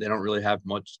quarterback, they don't really have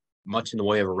much in the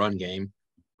way of a run game.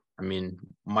 I mean,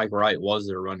 Mike Wright was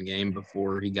their run game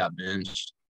before he got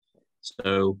benched.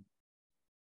 So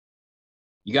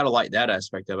you got to like that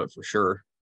aspect of it for sure.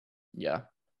 Yeah.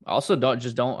 I also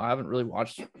I haven't really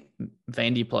watched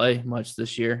Vandy play much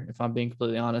this year. If I'm being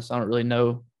completely honest, I don't really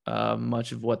know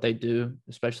much of what they do,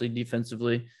 especially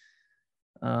defensively.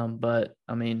 But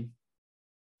I mean,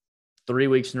 3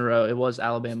 weeks in a row, it was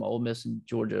Alabama, Ole Miss, and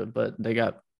Georgia, but they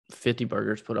got 50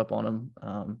 burgers put up on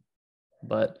them.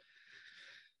 But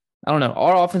I don't know.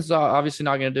 Our offense is obviously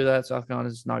not going to do that. South Carolina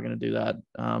is not going to do that.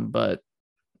 But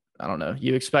I don't know.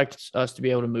 You expect us to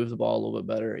be able to move the ball a little bit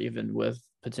better, even with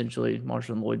potentially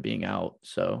Marshawn Lloyd being out.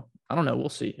 So I don't know. We'll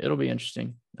see. It'll be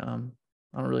interesting. I don't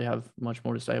really have much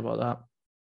more to say about that.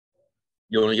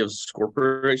 You want to give us a score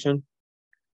prediction?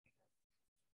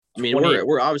 I mean, 20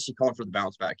 we're obviously calling for the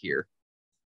bounce back here.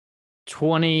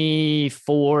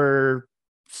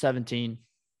 24-17.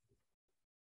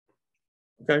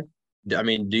 Okay. I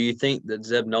mean, do you think that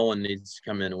Zeb Nolan needs to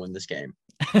come in and win this game?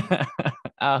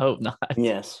 I hope not.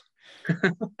 Yes.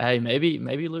 Hey,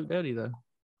 maybe Luke Doty though.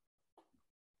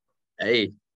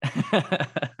 Hey.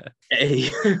 Hey.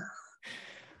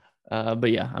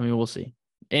 But yeah, I mean, we'll see.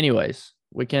 Anyways,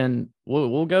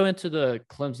 we'll go into the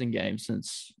Clemson game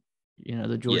since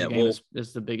the Georgia game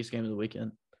is the biggest game of the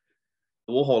weekend.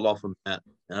 We'll hold off on that.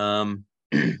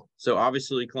 So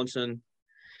obviously Clemson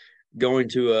going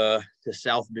to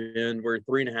South Bend. We're a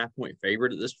 3.5-point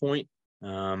favorite at this point.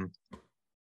 And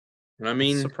I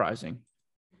mean, it's surprising.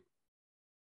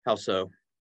 How so?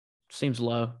 Seems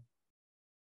low.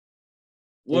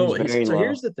 Well,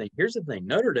 here's the thing.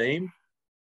 Notre Dame,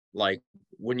 like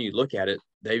when you look at it,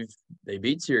 they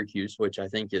beat Syracuse, which I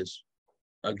think is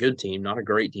a good team, not a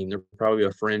great team. They're probably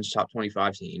a fringe top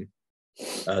 25 team.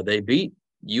 They beat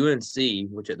UNC,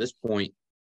 which at this point,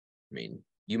 I mean,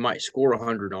 you might score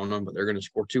 100 on them, but they're going to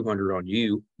score 200 on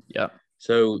you. Yeah.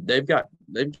 So they've got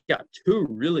two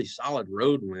really solid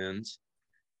road wins.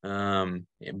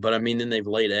 But I mean, then they've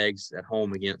laid eggs at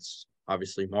home against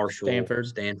obviously Marshall,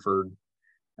 Stanford.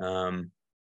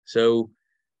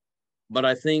 But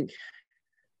I think,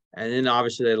 and then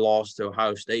obviously they lost to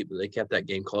Ohio State, but they kept that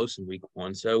game close in week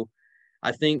 1. So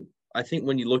I think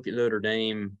when you look at Notre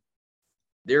Dame,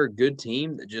 they're a good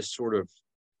team that just sort of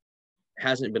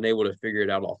hasn't been able to figure it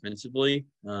out offensively.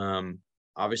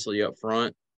 Obviously up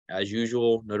front, as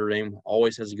usual, Notre Dame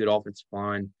always has a good offensive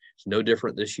line. It's no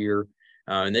different this year.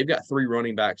 And they've got 3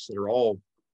 running backs that are all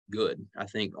good. I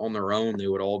think on their own, they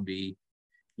would all be,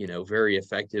 very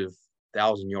effective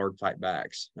 1,000-yard type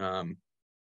backs.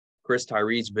 Chris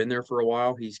Tyree's been there for a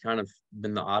while. He's kind of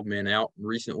been the odd man out in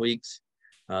recent weeks.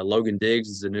 Logan Diggs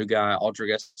is the new guy.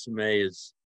 Aldrick Esime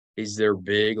he's their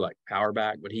big power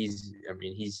back, but he's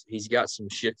got some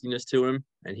shiftiness to him,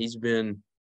 and he's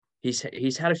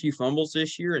had a few fumbles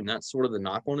this year, and that's sort of the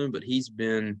knock on him, but he's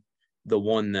been the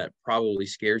one that probably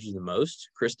scares you the most.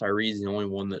 Chris Tyree is the only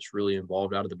one that's really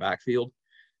involved out of the backfield.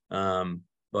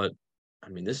 But I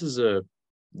mean, this is a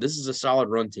solid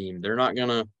run team. They're not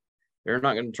gonna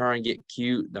try and get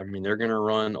cute. I mean, they're gonna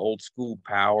run old school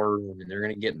power. I mean, they're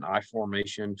gonna get an I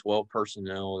formation, 12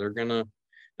 personnel. They're gonna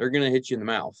hit you in the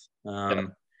mouth.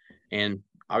 And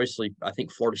obviously, I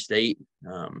think Florida State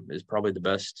is probably the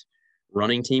best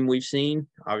running team we've seen.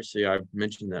 Obviously, I've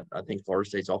mentioned that I think Florida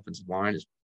State's offensive line is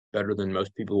better than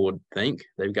most people would think.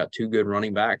 They've got 2 good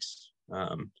running backs.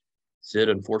 Sid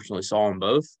unfortunately saw them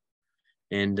both.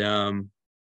 And, I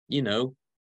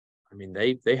mean,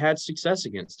 they had success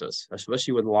against us,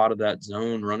 especially with a lot of that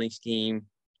zone running scheme,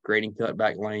 creating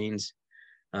cutback lanes.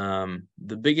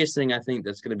 The biggest thing I think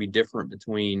that's going to be different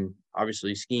between,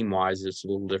 obviously scheme-wise, it's a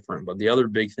little different, but the other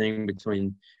big thing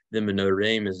between them and Notre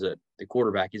Dame is that the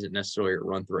quarterback isn't necessarily a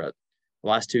run threat. The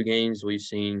last 2 games we've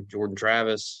seen Jordan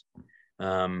Travis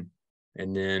and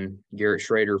then Garrett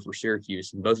Schrader for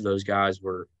Syracuse, and both of those guys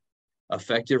were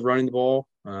effective running the ball,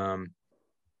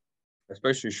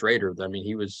 especially Schrader. I mean,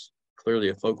 he was clearly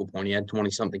a focal point. He had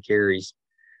 20-something carries.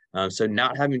 So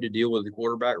not having to deal with the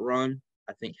quarterback run,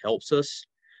 I think, helps us.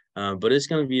 But it's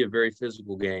going to be a very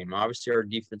physical game. Obviously, our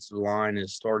defensive line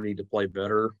is starting to play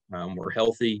better. We're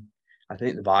healthy. I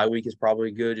think the bye week is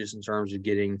probably good just in terms of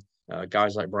getting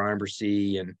guys like Brian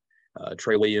Bresee and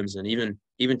Trey Williams, and even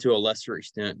to a lesser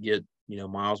extent, get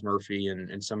Miles Murphy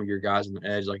and some of your guys on the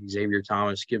edge like Xavier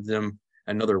Thomas, give them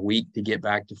another week to get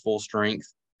back to full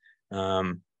strength.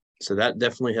 So that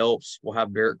definitely helps. We'll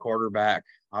have Barrett Carter back.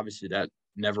 Obviously, that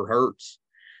never hurts.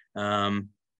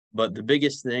 But the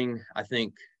biggest thing I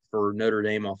think for Notre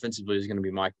Dame offensively is going to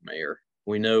be Michael Mayer.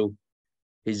 We know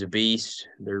he's a beast.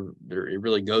 It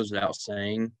really goes without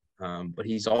saying. But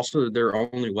he's also their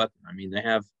only weapon. I mean, they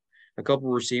have a couple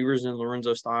of receivers in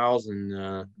Lorenzo Styles and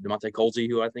DeMonte Colsey,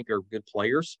 who I think are good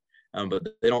players, but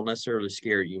they don't necessarily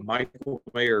scare you. Michael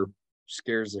Mayer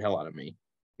scares the hell out of me.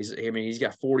 He's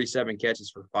got 47 catches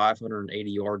for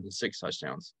 580 yards and 6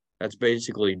 touchdowns. That's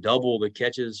basically double the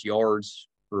catches, yards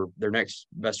for their next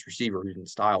best receiver, who's in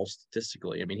Styles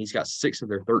statistically. I mean, he's got 6 of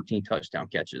their 13 touchdown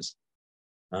catches.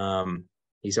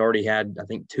 He's already had, I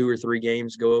think, 2 or 3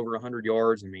 games go over 100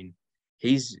 yards. In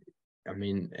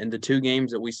the 2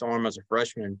 games that we saw him as a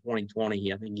freshman in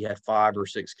 2020, I think he had 5 or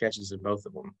 6 catches in both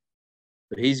of them.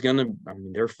 But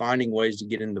they're finding ways to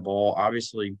get in the ball.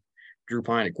 Obviously, Drew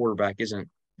Pine at quarterback isn't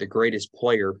the greatest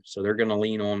player, so they're going to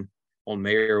lean on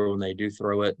Mayer when they do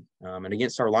throw it. And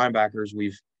against our linebackers,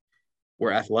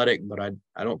 we're athletic, but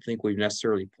I don't think we've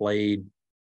necessarily played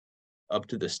up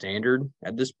to the standard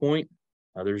at this point.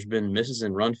 There's been misses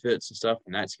and run fits and stuff,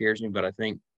 and that scares me. But I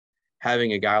think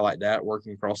having a guy like that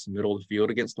working across the middle of the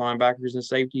field against linebackers and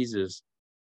safeties is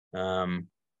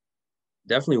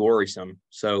definitely worrisome.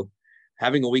 So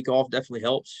having a week off definitely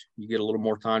helps. You get a little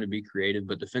more time to be creative,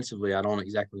 but defensively, I don't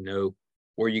exactly know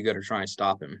where you got to try and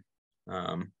stop him.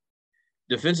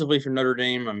 Defensively for Notre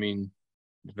Dame, I mean,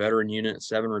 veteran unit,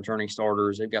 7 returning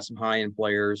starters. They've got some high-end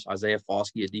players. Isaiah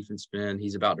Foskey at defense end.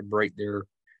 He's about to break their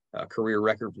career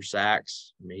record for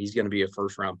sacks. I mean, he's going to be a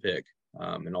first-round pick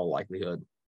in all likelihood.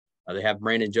 They have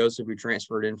Brandon Joseph, who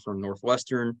transferred in from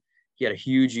Northwestern. He had a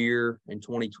huge year in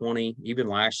 2020. Even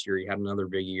last year, he had another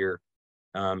big year.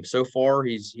 So far,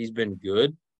 he's been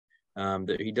good.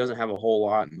 He doesn't have a whole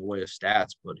lot in the way of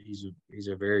stats, but he's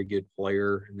a very good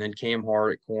player. And then Cam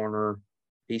Hart at corner.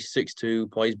 He's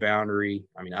 6'2", plays boundary.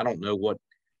 I mean, I don't know what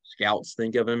scouts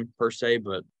think of him per se,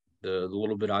 but the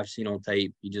little bit I've seen on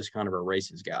tape, he just kind of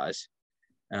erases guys,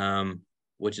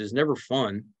 which is never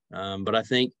fun. But I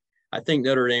think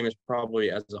Notre Dame is probably,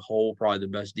 as a whole, probably the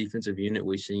best defensive unit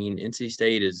we've seen. NC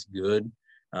State is good,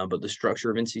 but the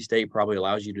structure of NC State probably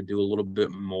allows you to do a little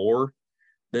bit more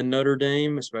than Notre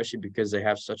Dame, especially because they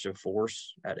have such a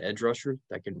force at edge rusher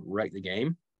that can wreck the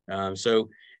game. So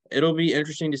it'll be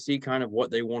interesting to see kind of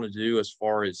what they want to do as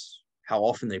far as how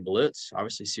often they blitz.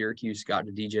 Obviously, Syracuse got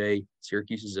to DJ.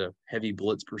 Syracuse is a heavy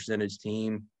blitz percentage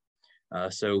team.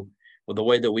 So with the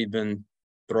way that we've been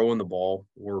throwing the ball,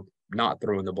 or not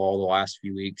throwing the ball the last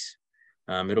few weeks,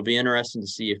 it'll be interesting to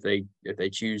see if they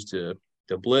choose to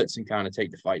blitz and kind of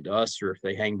take the fight to us, or if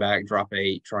they hang back, drop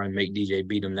 8, try and make DJ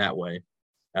beat them that way.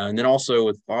 And then also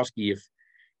with Foskey, if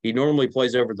he normally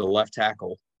plays over the left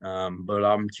tackle, but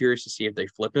I'm curious to see if they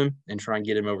flip him and try and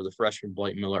get him over the freshman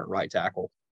Blake Miller at right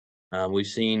tackle. We've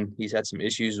seen he's had some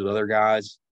issues with other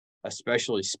guys,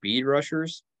 especially speed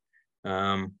rushers.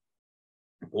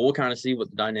 We'll kind of see what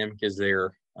the dynamic is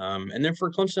there. And then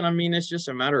for Clemson, I mean, it's just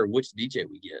a matter of which DJ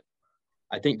we get.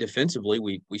 I think defensively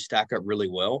we stack up really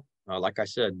well. Like I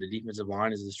said, the defensive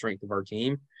line is the strength of our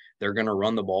team. They're going to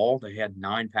run the ball. They had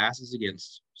 9 passes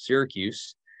against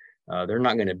Syracuse. They're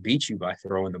not going to beat you by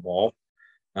throwing the ball.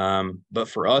 But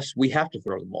for us, we have to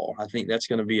throw the ball. I think that's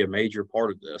going to be a major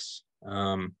part of this.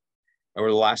 Over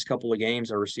the last couple of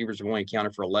games, our receivers have only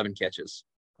accounted for 11 catches.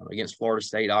 Against Florida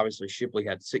State, obviously, Shipley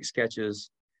had 6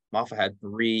 catches. Maffa had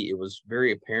 3. It was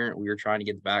very apparent we were trying to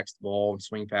get the backs the ball and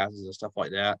swing passes and stuff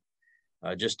like that,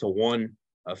 just to, one,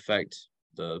 affect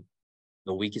the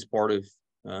weakest part of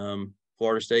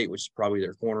Florida State, which is probably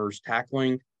their corners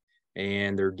tackling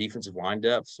and their defensive line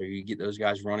depth. So you get those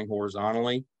guys running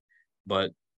horizontally.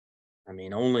 But, I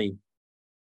mean, only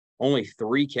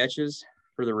 3 catches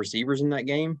for the receivers in that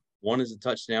game. One is a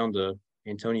touchdown to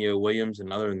Antonio Williams,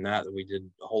 and other than that, we did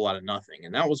a whole lot of nothing.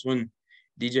 And that was when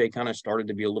DJ kind of started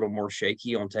to be a little more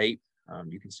shaky on tape.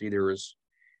 You can see there was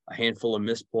a handful of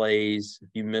misplays, a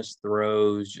few missed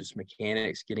throws, just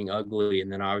mechanics getting ugly.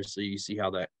 And then obviously you see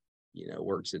how that,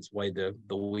 works its way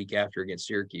the week after against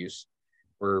Syracuse,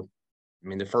 where, I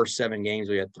mean, the first 7 games,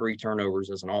 we had 3 turnovers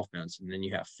as an offense, and then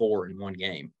you have 4 in one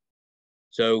game.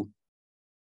 So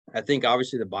I think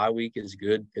obviously the bye week is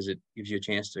good because it gives you a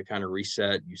chance to kind of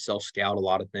reset. You self-scout a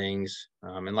lot of things.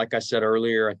 And like I said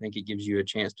earlier, I think it gives you a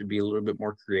chance to be a little bit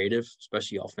more creative,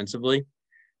 especially offensively.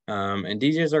 And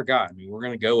DJ's our guy. I mean, we're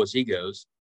going to go as he goes.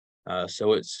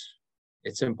 So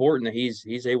it's important that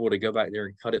he's able to go back there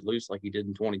and cut it loose like he did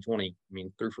in 2020. I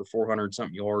mean, threw for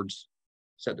 400-something yards,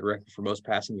 set the record for most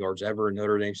passing yards ever in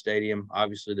Notre Dame Stadium.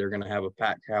 Obviously, they're going to have a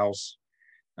packed house.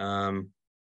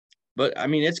 But, I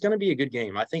mean, it's going to be a good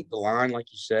game. I think the line,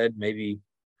 like you said, maybe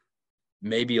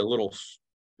a little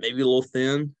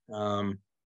thin.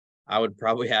 I would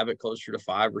probably have it closer to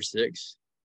 5 or 6.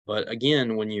 But,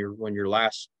 again, when your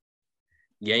last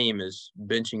game is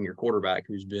benching your quarterback,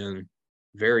 who's been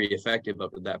very effective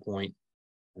up to that point,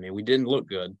 I mean, we didn't look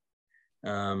good.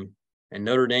 And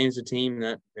Notre Dame's a team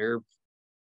that they'll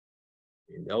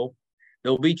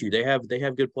beat you. They have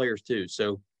good players too.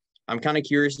 So I'm kind of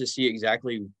curious to see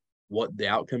exactly what the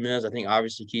outcome is. I think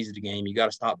obviously keys to the game, you got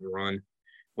to stop the run.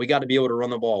 We got to be able to run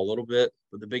the ball a little bit,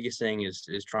 but the biggest thing is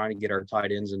trying to get our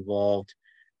tight ends involved.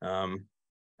 I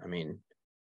mean,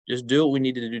 just do what we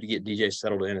need to do to get DJ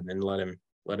settled in, and then let him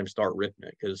start ripping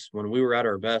it. Because when we were at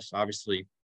our best, obviously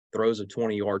throws of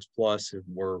 20 yards plus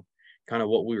were kind of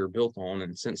what we were built on.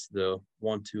 And since the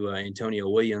one to Antonio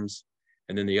Williams,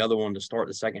 and then the other one to start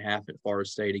the second half at Florida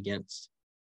State against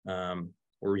where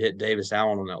we hit Davis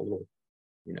Allen on that little,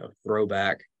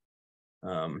 throwback,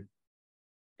 because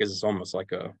it's almost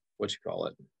like a, what you call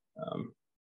it.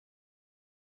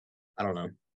 I don't know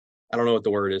what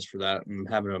the word is for that. I'm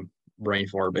having a brain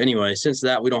fart. But anyway, since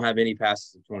that, we don't have any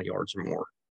passes of 20 yards or more.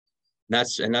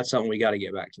 That's something we got to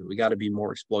get back to. We got to be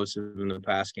more explosive in the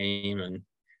pass game. And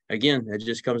again, it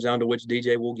just comes down to which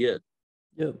DJ we'll get.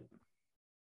 Yep.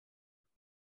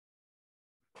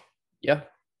 Yeah.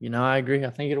 I agree. I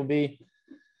think it'll be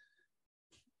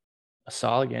a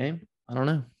solid game. I don't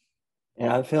know.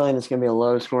 Yeah, I'm feeling it's going to be a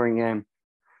low-scoring game.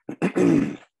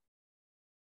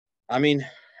 I mean,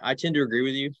 I tend to agree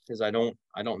with you because I don't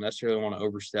necessarily want to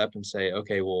overstep and say,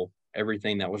 okay, well,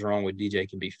 everything that was wrong with DJ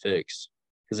can be fixed.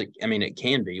 Because, it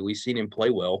can be. We've seen him play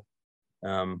well.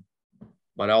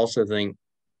 But I also think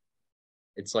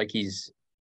it's like he's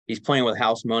playing with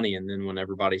house money, and then when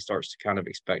everybody starts to kind of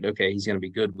expect, okay, he's going to be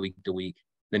good week to week,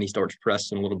 then he starts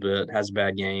pressing a little bit, has a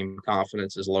bad game,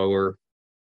 confidence is lower.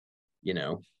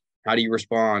 How do you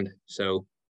respond? So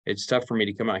it's tough for me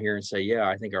to come out here and say, yeah,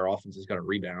 I think our offense is going to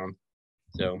rebound.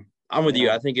 So I'm with you.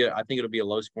 I think it'll be a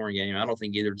low scoring game. I don't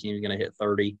think either team is going to hit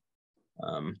 30.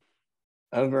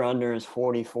 Over under is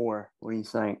 44. What do you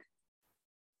think?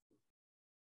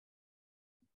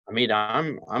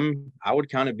 I would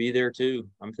kind of be there too.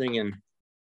 I think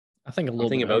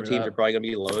both teams are probably going to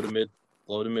be low to mid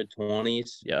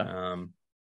 20s. Yeah.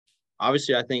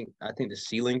 Obviously, I think the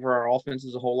ceiling for our offense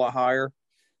is a whole lot higher.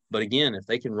 But again, if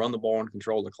they can run the ball and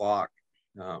control the clock,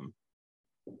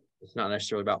 it's not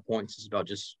necessarily about points. It's about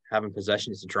just having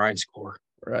possessions to try and score.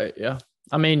 Right. Yeah.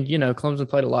 Clemson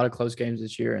played a lot of close games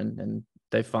this year, and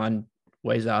they find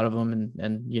ways out of them,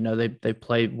 and they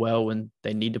play well when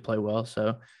they need to play well.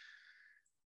 So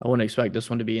I wouldn't expect this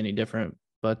one to be any different.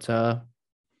 But yeah,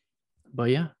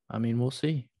 we'll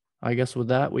see. I guess with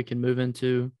that, we can move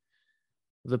into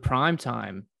the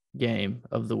primetime game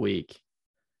of the week.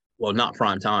 Well, not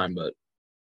prime time, but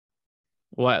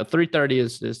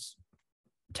 3:30 is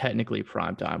technically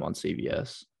prime time on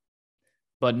CBS.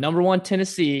 But number 1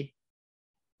 Tennessee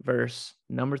versus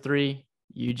number 3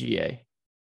 UGA.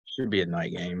 Should be a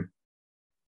night game.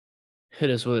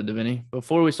 Hit us with it, Davini.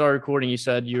 Before we started recording, you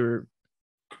said you're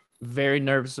very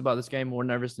nervous about this game, more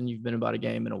nervous than you've been about a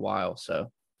game in a while.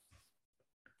 So,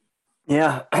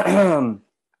 yeah,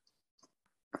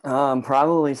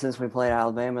 probably since we played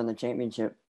Alabama in the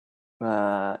championship,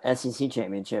 SEC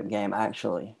championship game,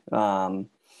 actually.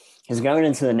 Because going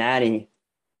into the Natty,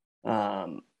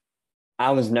 I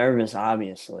was nervous,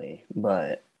 obviously,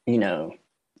 but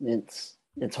it's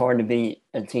hard to beat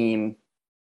a team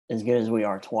as good as we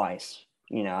are twice.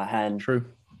 I had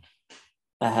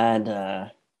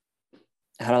a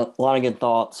lot of good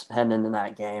thoughts heading into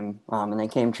that game, and they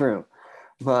came true.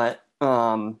 But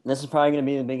this is probably going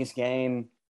to be the biggest game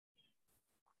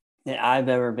that I've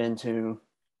ever been to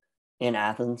in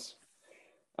Athens.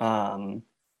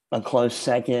 A close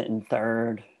second and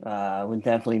third would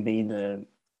definitely be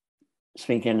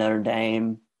speaking of Notre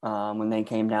Dame, when they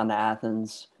came down to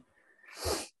Athens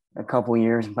a couple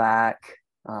years back.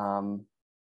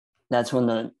 That's when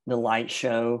the light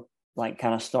show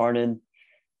kind of started,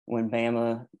 when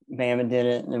Bama did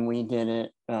it and we did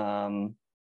it.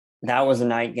 That was a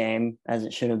night game, as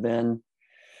it should have been.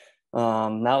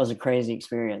 That was a crazy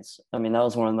experience. That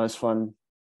was one of the most fun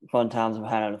times I've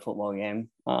had at a football game.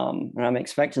 And I'm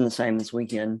expecting the same this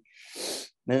weekend.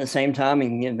 But at the same time, it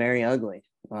can get very ugly.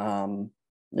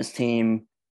 This team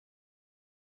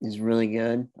is really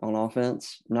good on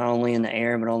offense, not only in the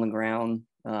air, but on the ground.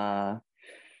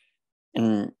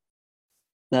 And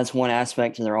that's one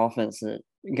aspect to their offense that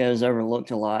goes overlooked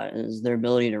a lot, is their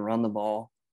ability to run the ball.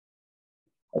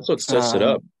 That's what sets it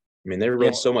up. They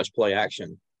run so much play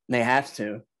action. They have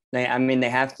to. They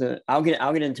have to. I'll get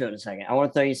into it in a second. I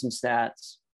want to throw you some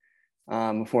stats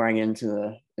before I get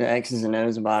into the X's and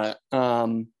O's about it.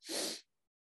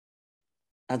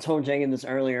 I told Jacob this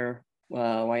earlier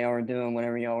while y'all were doing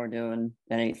whatever y'all were doing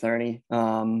at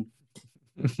 8:30.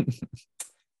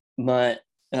 But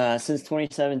since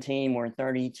 2017, we're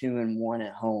 32-1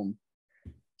 at home,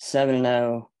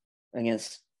 7-0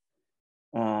 against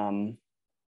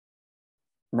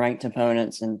ranked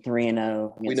opponents, and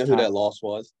 3-0. We know who that loss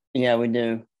was. Yeah, we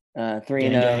do.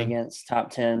 3-0 against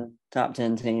top 10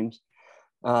 teams.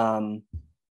 So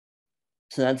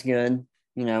that's good.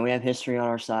 We have history on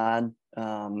our side.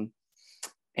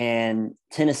 And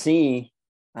Tennessee,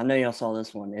 I know y'all saw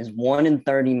this one, is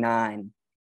 1-39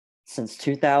 since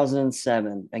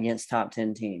 2007 against top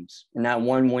 10 teams. And that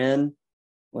one win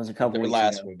was a couple weeks ago.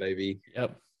 Last one, baby.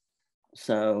 Yep.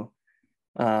 So,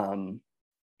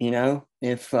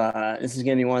 if this is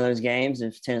going to be one of those games,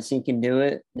 if Tennessee can do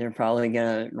it, they're probably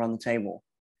going to run the table.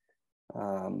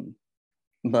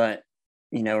 But,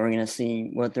 we're going to see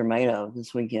what they're made of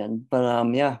this weekend. But,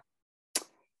 yeah,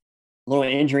 a little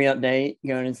injury update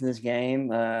going into this game.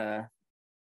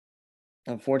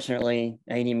 unfortunately,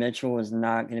 A.D. Mitchell was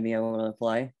not going to be able to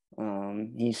play.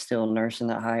 He's still nursing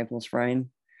that high ankle sprain,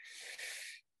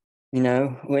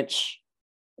 which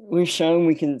we've shown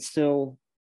we can still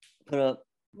put up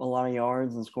a lot of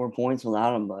yards and score points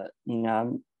without him. But,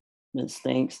 it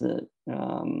stinks that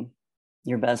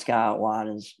your best guy out wide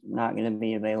is not going to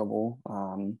be available.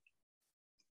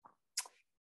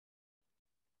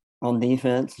 On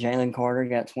defense, Jalen Carter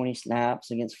got 20 snaps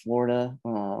against Florida.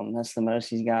 That's the most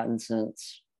he's gotten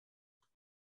since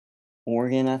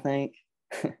Oregon, I think.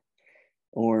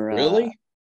 Or Really?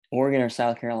 Oregon or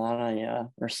South Carolina, yeah.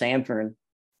 Or Samford.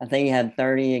 I think he had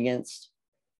 30 against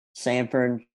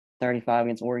Samford, 35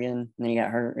 against Oregon, and then he got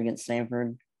hurt against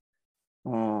Samford. I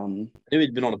knew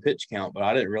he'd been on a pitch count, but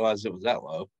I didn't realize it was that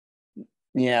low.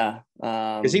 Yeah.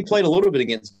 Because he played a little bit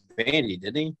against Vandy,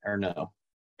 didn't he? Or no?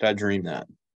 Did I dream that?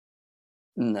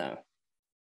 No.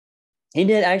 He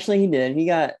did. Actually, he did. He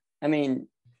got,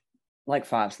 like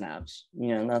 5 snaps.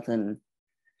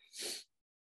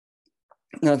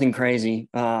 Nothing crazy.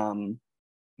 But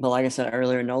like I said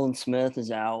earlier, Nolan Smith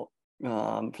is out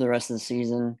for the rest of the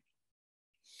season.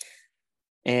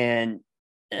 And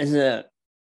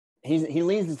he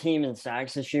leads the team in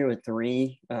sacks this year with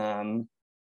 3.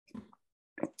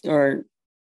 Our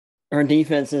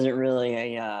defense isn't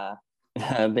really a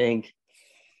big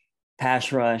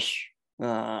pass rush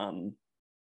unit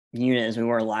as we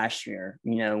were last year.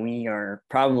 We are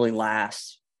probably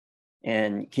last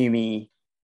in QB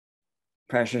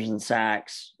pressures and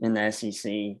sacks in the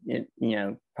SEC.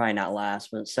 Probably not last,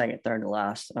 but second, third to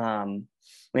last.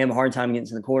 We have a hard time getting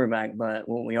to the quarterback, but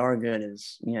what we are good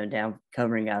is, down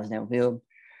covering guys downfield.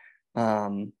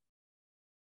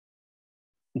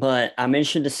 But I'm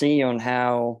interested to see on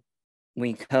how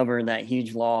we cover that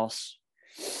huge loss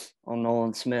on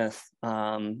Nolan Smith.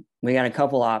 We got a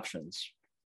couple options.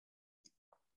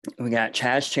 We got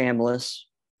Chaz Chambliss,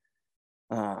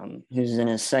 who's in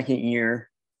his second year.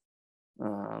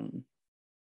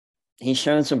 He's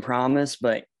shown some promise,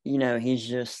 but he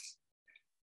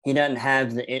doesn't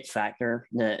have the it factor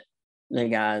that the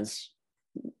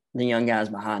young guys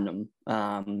behind him.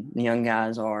 The young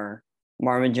guys are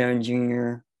Marvin Jones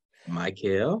Jr.,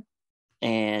 Michael,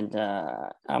 and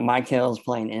Michael's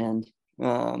playing end.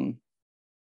 Oh,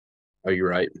 you're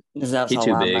right. Is that He's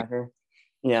too big.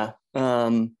 Yeah.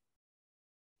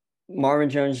 Marvin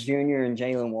Jones Jr. and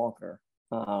Jalen Walker,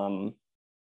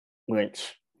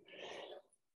 which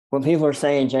when people are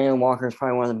saying Jalen Walker is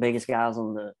probably one of the biggest guys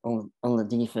on the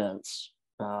defense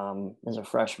as a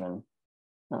freshman.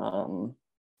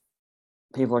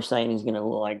 People are saying he's going to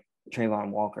look like Trayvon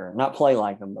Walker, not play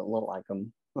like him, but look like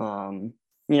him.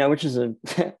 Which is a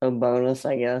bonus,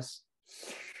 I guess.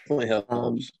 Really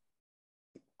helps.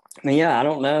 But yeah, I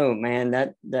don't know,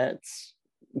 man. That's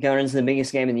going into the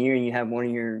biggest game of the year. You have one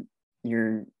of your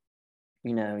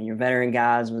veteran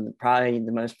guys with probably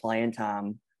the most playing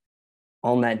time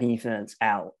on that defense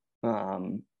out.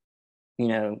 In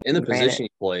the position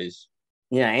he plays.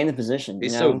 Yeah, and the position.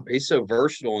 He's so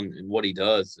versatile in what he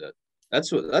does.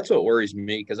 That's what worries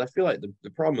me, because I feel like the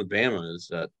problem with Bama is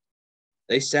that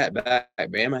they sat back.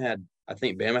 Bama had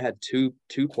two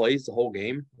plays the whole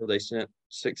game where they sent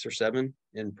 6 or 7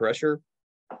 in pressure.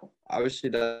 Obviously,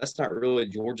 that's not really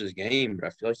Georgia's game, but I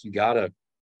feel like you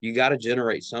gotta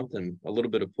generate something, a little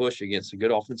bit of push against a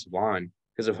good offensive line.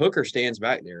 Because if Hooker stands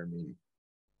back there,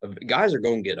 guys are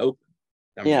going to get open.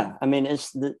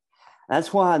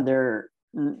 That's why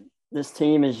this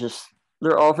team is just,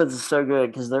 their offense is so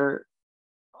good, because they're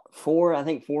four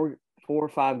or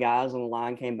 5 guys on the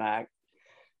line came back.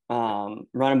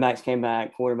 Running backs came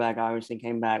back, quarterback obviously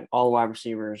came back, all the wide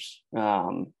receivers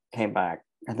came back.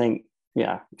 I think,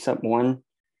 except one.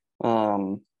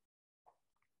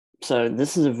 So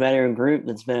this is a veteran group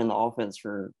that's been in the offense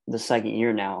for the second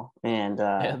year now. And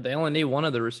they only need one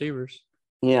of the receivers.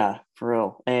 Yeah, for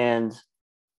real. And,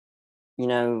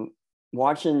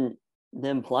 watching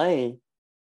them play,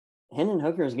 Hendon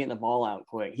Hooker is getting the ball out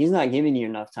quick. He's not giving you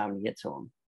enough time to get to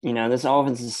him. This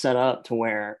offense is set up to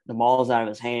where the ball is out of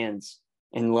his hands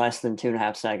in less than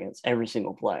 2.5 seconds every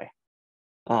single play.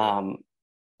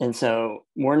 And so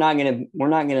we're not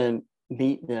gonna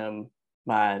beat them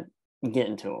by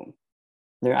getting to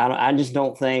them. I just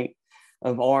don't think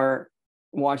of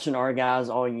watching our guys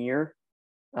all year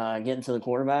getting to the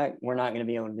quarterback. We're not going to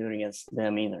be able to do it against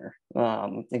them either,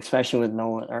 especially with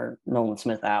Nolan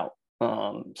Smith out.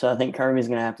 So I think Kirby's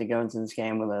going to have to go into this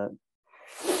game with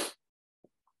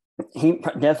he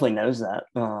definitely knows that.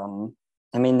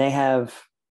 They have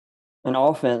an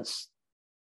offense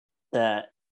that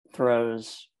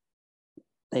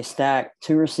they stack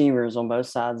 2 receivers on both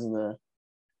sides of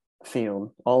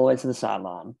field, all the way to the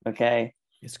sideline. Okay.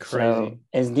 It's crazy. So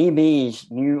as DBs,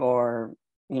 you are,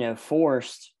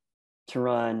 forced to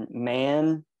run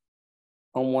man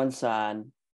on one side,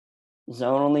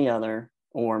 zone on the other,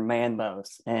 or man both,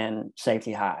 and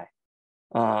safety high.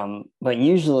 But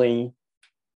usually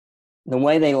the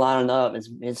way they line it up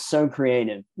is so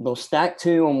creative. They'll stack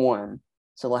two on one.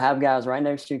 So they'll have guys right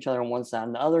next to each other on one side.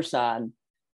 And the other side,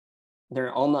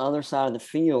 they're on the other side of the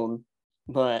field,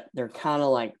 but they're kind of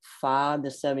like 5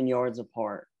 to 7 yards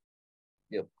apart.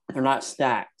 Yep. They're not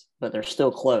stacked, but they're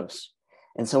still close.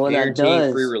 And so what that Guaranteed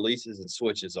does, free releases and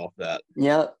switches off that.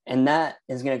 Yep. And that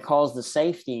is going to cause the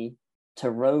safety to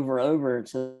rover over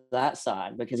to that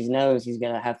side because he knows he's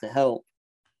going to have to help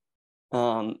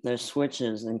those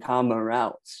switches and combo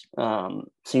routes. So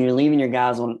you're leaving your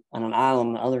guys on an island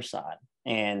on the other side.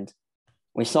 And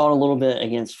we saw it a little bit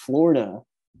against Florida.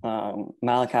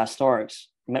 Malachi Starks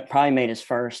probably made his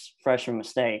first freshman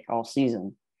mistake all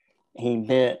season. He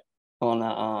bit on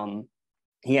the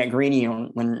he got greedy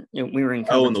when we were in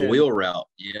cover in the 2. wheel route.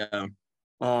 Yeah.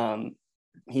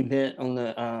 He bit on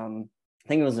the I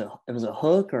think it was a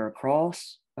hook or a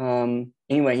cross.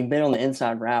 Anyway, he bit on the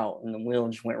inside route and the wheel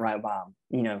just went right by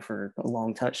him, for a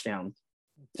long touchdown.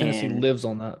 Tennessee lives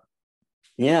on that.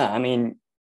 Yeah, I mean,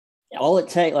 all it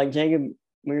takes, like Jacob,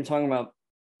 we were talking about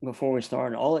before we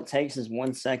started, all it takes is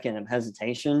 1 second of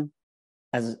hesitation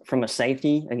from a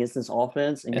safety against this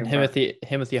offense. And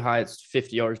Timothy Hyatt's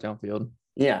 50 yards downfield.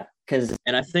 Yeah,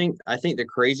 and I think the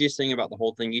craziest thing about the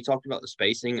whole thing, you talked about the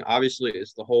spacing. Obviously,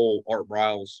 it's the whole Art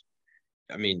Briles.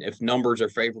 I mean, if numbers are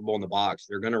favorable in the box,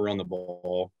 they're going to run the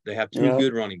ball. They have two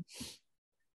good running.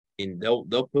 And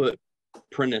they'll put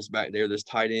Prentice back there, this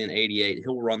tight end 88.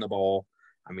 He'll run the ball.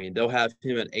 I mean, they'll have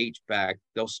him at H-back.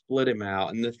 They'll split him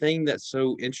out. And the thing that's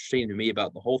so interesting to me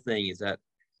about the whole thing is that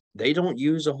they don't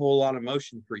use a whole lot of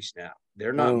motion pre-snap.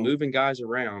 They're not moving guys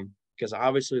around because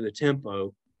obviously the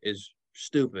tempo is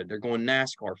stupid. They're going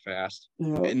NASCAR fast.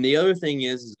 And the other thing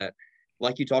is that,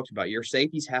 like you talked about, your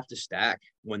safeties have to stack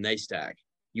when they stack.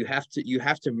 You have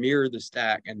to mirror the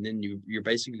stack, and then you're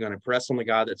basically going to press on the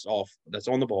guy that's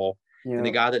on the ball, and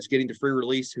the guy that's getting the free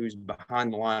release who's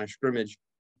behind the line of scrimmage.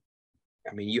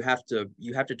 I mean, you have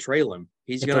to trail him.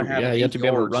 He's going to have you have to be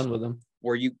able to run with him.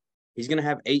 He's going to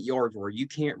have 8 yards where you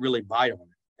can't really bite on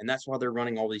him, and that's why they're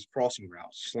running all these crossing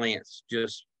routes, slants,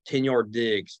 just 10-yard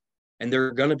digs, and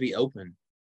they're going to be open.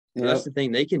 So that's the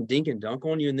thing. They can dink and dunk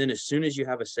on you, and then as soon as you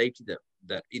have a safety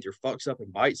that either fucks up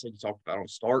and bites, like you talked about on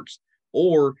Starks,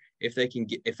 or if they can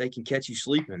catch you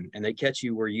sleeping and they catch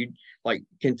you where like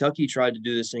Kentucky tried to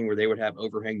do this thing where they would have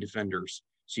overhang defenders.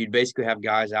 So you'd basically have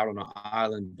guys out on an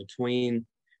island between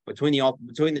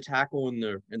the tackle and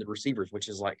the receivers, which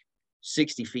is like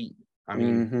 60 feet. I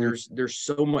mean, there's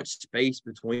so much space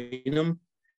between them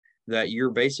that you're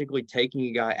basically taking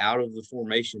a guy out of the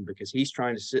formation because he's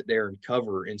trying to sit there and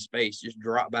cover in space, just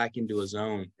drop back into a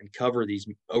zone and cover these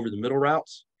over the middle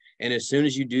routes. And as soon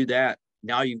as you do that,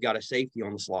 now you've got a safety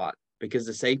on the slot because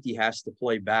the safety has to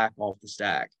play back off the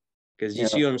stack. Because you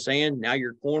see what I'm saying? Now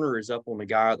your corner is up on the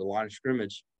guy at the line of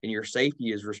scrimmage, and your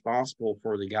safety is responsible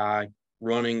for the guy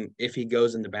running if he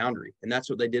goes in the boundary. And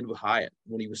that's what they did with Hyatt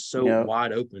when he was so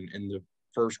wide open in the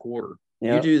first quarter.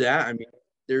 You do that, I mean,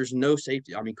 there's no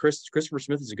safety. I mean, Christopher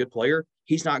Smith is a good player.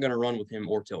 He's not going to run with him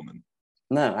or Tillman.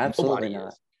 No, absolutely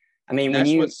not. I mean,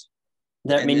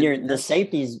 the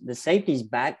safety's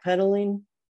backpedaling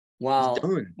while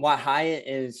Hyatt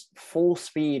is full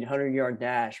speed 100-yard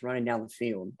dash running down the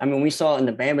field. I mean, we saw it in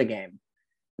the Bama game.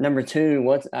 Number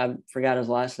 2, I forgot his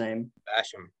last name.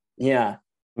 Basham. Yeah.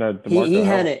 No, he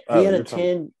had a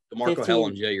 10. DeMarco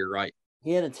Hellens, yeah, you're right.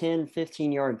 He had a 10,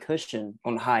 15-yard cushion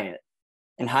on Hyatt.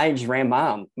 And Hyatt just ran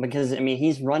by him because, I mean,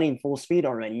 he's running full speed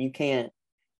already. You can't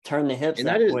turn the hips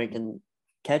quick and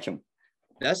catch him.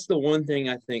 That's the one thing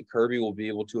I think Kirby will be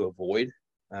able to avoid,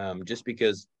 just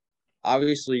because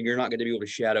obviously you're not going to be able to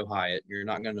shadow Hyatt. You're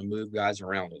not going to move guys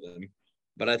around with him.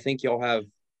 But I think y'all have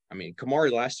 – I mean,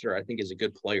 Kamari Lassiter I think is a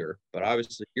good player. But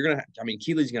obviously you're going to – I mean,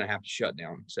 Keeley's going to have to shut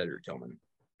down Cedric Tillman,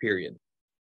 period.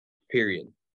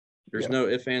 There's no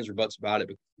ifs, ands, or buts about it,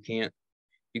 but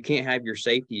you can't have your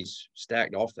safeties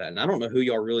stacked off that. And I don't know who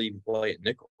y'all really even play at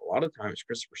nickel. A lot of times it's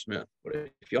Christopher Smith. But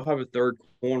if y'all have a third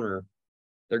corner,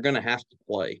 they're going to have to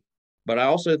play. But I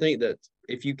also think that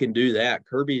if you can do that,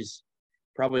 Kirby's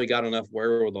probably got enough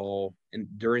wherewithal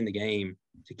during the game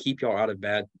to keep y'all out of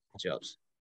bad matchups.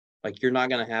 Like, you're not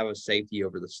going to have a safety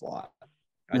over the slot.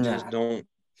 I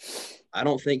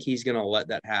don't think he's going to let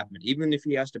that happen, even if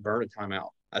he has to burn a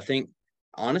timeout. I think,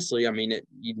 honestly, I mean,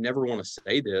 you'd never want to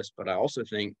say this, but I also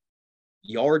think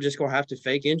y'all are just going to have to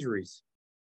fake injuries.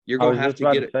 you're I gonna was have just to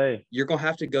about get to it. say. You're gonna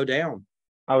have to go down.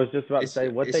 I was just about to say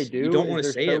what they do. You don't want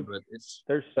to they're say so, it, but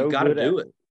they're you so got to good do at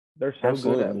it. they're so good at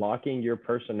Absolutely. locking your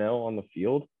personnel on the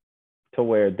field to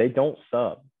where they don't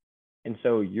sub, and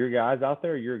so your guys out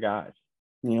there, are your guys.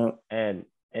 Yeah.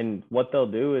 And what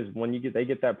they'll do is when they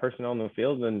get that personnel on the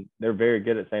field, then they're very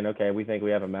good at saying, okay, we think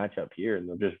we have a matchup here, and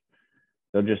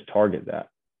they'll just target that.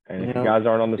 And if the guys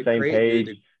aren't on the same page,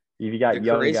 if you got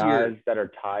young guys that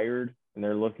are tired and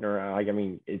they're looking around, like, I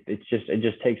mean, it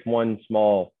just takes one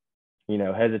small,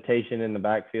 hesitation in the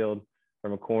backfield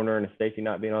from a corner and a safety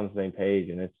not being on the same page,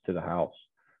 and it's to the house.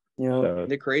 Yeah. So,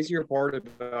 The crazier part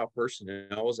about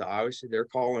personnel is obviously they're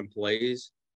calling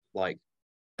plays like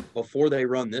before they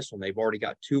run this one, they've already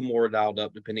got 2 more dialed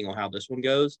up depending on how this one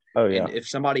goes. oh yeah, And if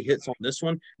somebody hits on this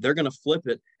one, they're going to flip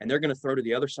it and they're going to throw to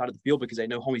the other side of the field because they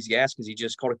know homie's gas because he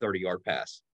just caught a 30-yard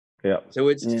pass. yeah.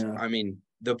 So I mean,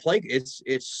 the play, it's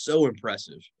so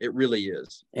impressive. It really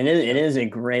is. And it is a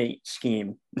great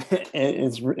scheme.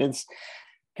 It's because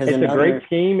It's a great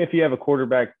scheme if you have a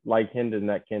quarterback like Hendon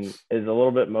that is a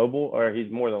little bit mobile, or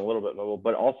he's more than a little bit mobile,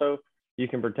 but also you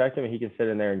can protect him and he can sit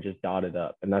in there and just dot it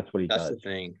up. And that's what he does. That's the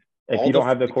thing. If you don't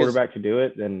have the quarterback to do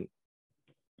it, then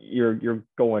you're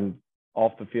going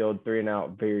off the field 3 and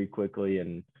out very quickly,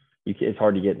 and it's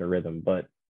hard to get in a rhythm. But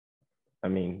I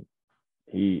mean,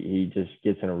 he just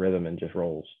gets in a rhythm and just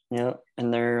rolls. Yeah,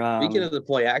 and they're speaking of the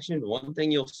play action, one thing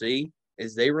you'll see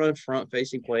is they run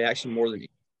front-facing play action more than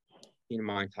in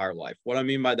my entire life. What I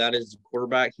mean by that is the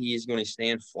quarterback, he is going to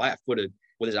stand flat-footed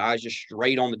with his eyes just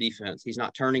straight on the defense. He's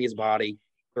not turning his body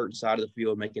certain side of the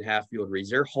field, making half-field reads.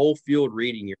 They're whole field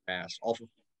reading your pass off of,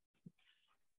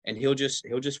 and he'll just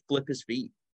flip his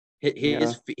feet.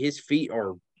 His feet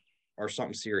are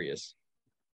something serious.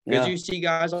 Because you see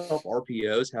guys off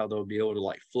RPOs, how they'll be able to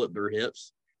like flip their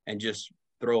hips and just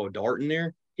throw a dart in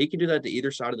there. He can do that to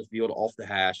either side of the field off the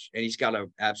hash, and he's got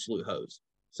an absolute hose.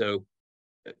 So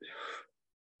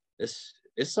it's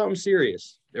something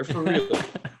serious. They're for real.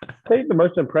 I think the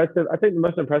most impressive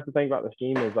thing about the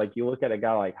scheme is like you look at a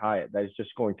guy like Hyatt that is just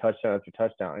scoring touchdown after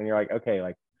touchdown, and you're like, okay,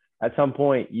 like at some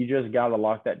point you just got to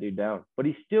lock that dude down. But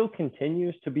he still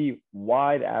continues to be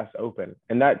wide ass open,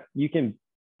 and that you can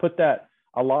put that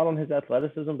a lot on his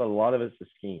athleticism, but a lot of it's the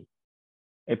scheme.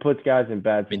 It puts guys in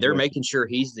bad situations. I mean, they're making sure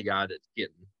he's the guy that's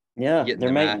getting. Yeah, getting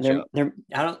they're making. matchup. They're.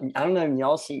 I don't know.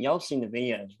 Y'all seen the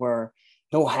videos where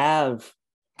he'll have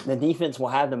the defense will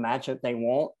have the matchup they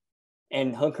want,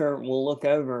 and Hooker will look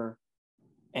over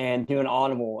and do an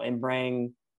audible and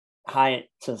bring Hyatt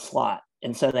to the slot,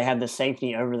 and so they have the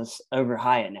safety over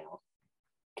Hyatt now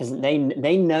because they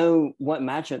know what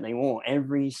matchup they want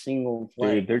every single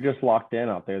play. Dude, they're just locked in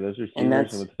out there. Those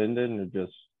receivers with Hendon are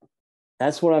just.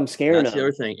 That's what I'm scared of. That's the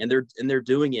other thing, and they're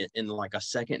doing it in like a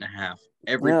second and a half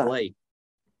every play.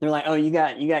 They're like, oh, you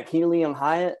got Keely on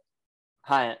Hyatt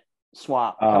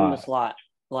swap come to the slot.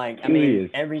 Like, Keely, I mean,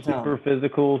 every time super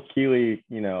physical. Keely,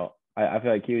 I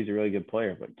feel like Keely's a really good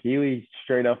player, but Keely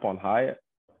straight up on Hyatt.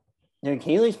 Dude,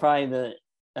 Keely's probably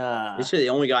he's the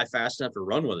only guy fast enough to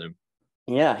run with him.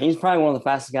 Yeah, he's probably one of the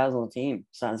fastest guys on the team,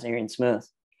 besides Arian Smith.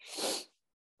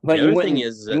 But the other thing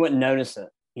is you wouldn't notice it.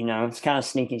 It's kind of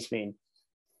sneaky speed.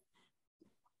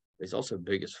 He's also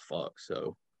big as fuck,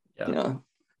 so yeah.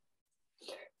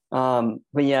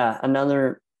 But yeah,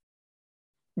 another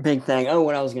big thing. Oh,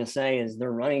 what I was gonna say is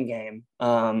their running game.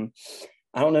 I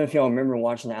don't know if y'all remember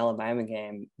watching the Alabama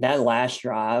game. That last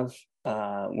drive,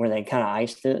 where they kind of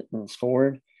iced it and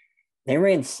scored, they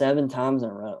ran 7 times in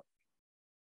a row.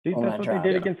 Dude, that's what they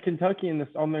did against Kentucky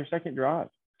on their second drive.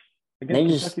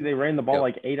 Against Kentucky, they ran the ball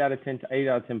like 8 out of 10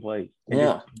 plays. They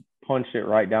just punched it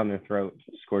right down their throat.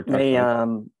 Scored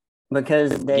touchdowns.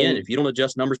 Because again, if you don't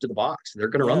adjust numbers to the box, they're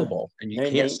going to run the ball, and you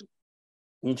can't.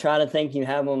 You try to think you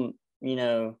have them,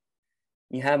 you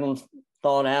have them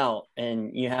thought out,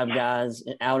 and you have guys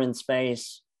out in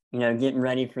space, getting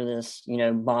ready for this,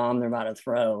 bomb they're about to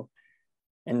throw,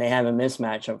 and they have a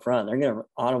mismatch up front. They're going to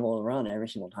audible the run every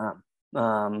single time,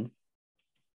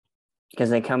 because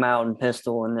they come out in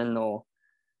pistol, and then they'll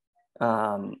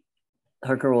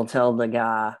Hooker will tell the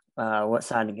guy what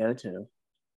side to go to,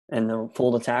 and they'll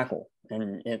pull the tackle,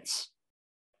 and it's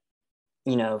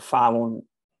 5 on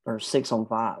or 6 on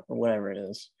 5 or whatever it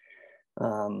is.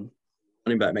 Running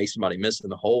back makes somebody miss in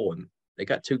the hole, and they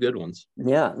got 2 good ones.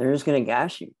 Yeah, they're just going to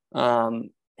gash you.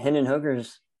 Hendon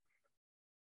Hooker's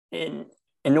in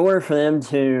order for them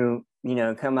to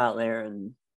come out there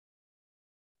and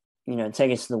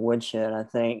take us to the woodshed. I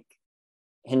think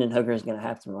Hendon Hooker is going to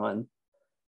have to run,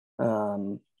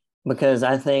 because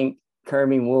I think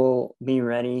Kirby will be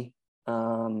ready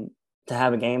to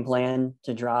have a game plan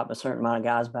to drop a certain amount of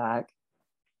guys back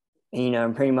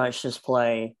and pretty much just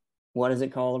play. What is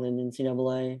it called in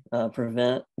NCAA?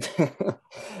 Prevent,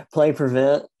 play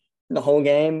prevent the whole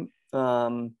game.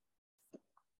 Because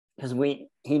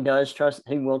he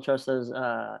will trust those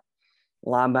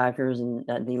linebackers and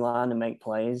that D line to make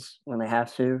plays when they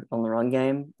have to on the run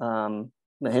game.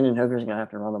 But Hendon Hooker's gonna have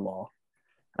to run the ball.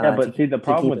 Yeah, but see, the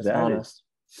problem with that is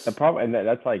the problem, and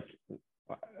that's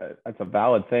a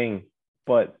valid thing.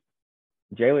 But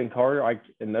Jalen Carter,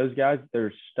 and those guys,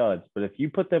 they're studs. But if you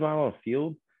put them out on the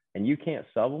field and you can't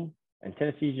sub them, and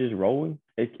Tennessee's just rolling,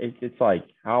 it's like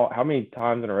how many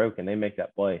times in a row can they make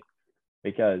that play?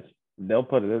 Because they'll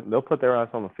put their ass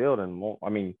on the field and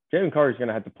Jalen Carter's going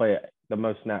to have to play the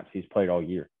most snaps he's played all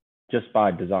year, just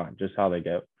by design, just how they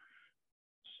go.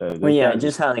 So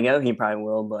just how they go, he probably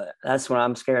will. But that's what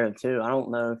I'm scared of too. I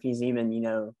don't know if he's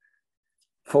even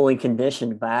fully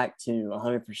conditioned back to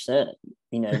 100%.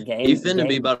 Game. He's finna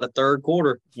be about the third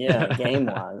quarter. Yeah, game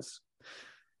wise.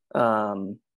 But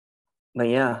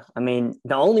yeah, the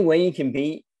only way you can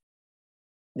beat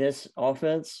this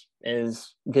offense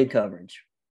is good coverage.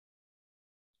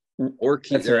 Or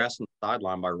keep their ass on the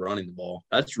sideline by running the ball.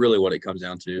 That's really what it comes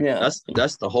down to. Yeah.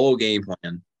 That's the whole game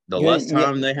plan. The less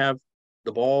time they have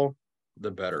the ball, the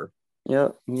better.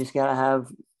 Yep. You just gotta have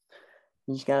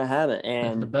it.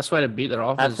 And the best way to beat their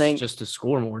offense is just to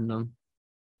score more than them.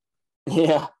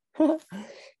 Yeah.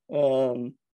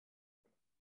 And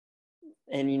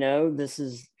this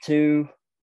is the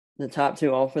top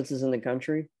two offenses in the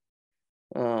country.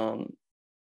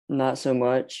 Not so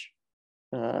much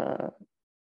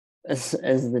as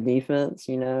the defense,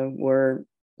 we're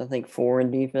I think 4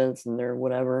 in defense and they're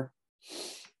whatever,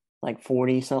 like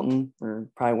 40 something or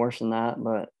probably worse than that,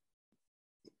 but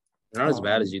not as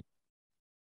bad as you.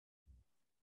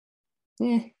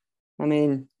 Yeah,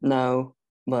 no,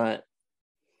 but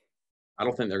I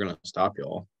don't think they're gonna stop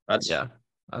y'all. I think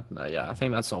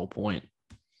that's the whole point.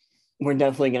 We're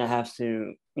definitely gonna have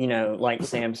to, like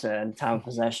Sam said, time of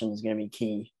possession is gonna be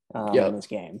key in this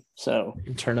game. So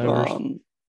turnovers.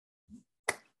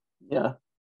 Yeah.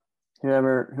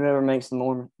 Whoever makes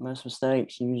the most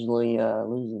mistakes usually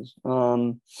loses.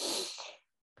 So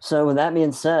with that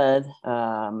being said,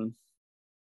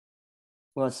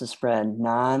 what's the spread?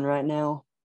 9 right now.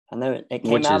 I know it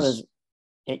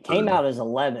came out as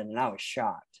 11, and I was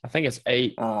shocked. I think it's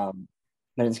 8. But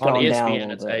it's on gone ESPN,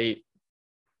 down. It's 8.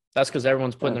 That's because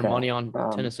everyone's putting their money on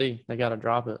Tennessee. They got to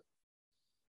drop it.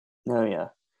 Oh yeah.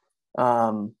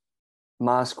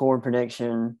 My score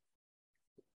prediction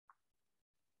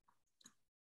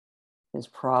is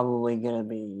probably going to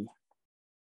be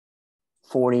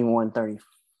 41-30.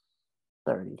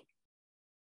 30.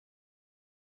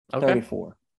 Okay.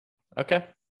 34. Okay.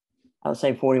 I would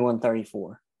say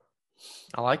 41-34.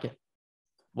 I like it.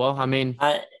 Well,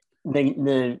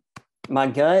 my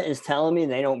gut is telling me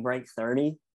they don't break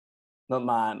 30, but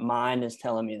my mind is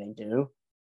telling me they do.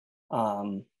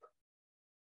 So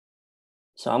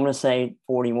I'm going to say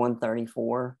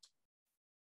 41-34.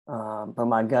 But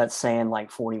my gut's saying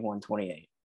like 41-28.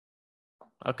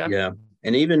 Okay. Yeah.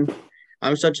 And even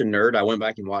I'm such a nerd. I went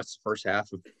back and watched the first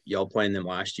half of y'all playing them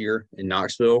last year in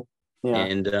Knoxville. Yeah.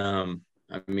 And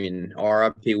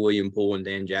RIP William Poole and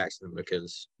Dan Jackson,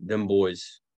 because them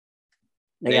boys,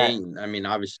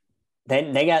 obviously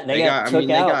they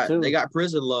got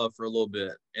prison love for a little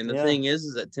bit. And the thing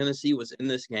is that Tennessee was in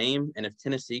this game, and if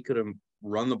Tennessee could have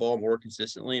run the ball more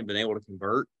consistently and been able to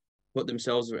convert, put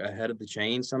themselves ahead of the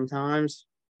chain sometimes,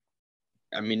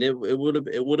 it would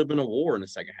have been a war in the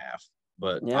second half.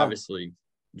 But obviously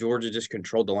Georgia just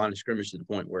controlled the line of scrimmage to the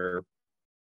point where,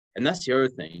 and that's the other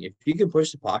thing, if you can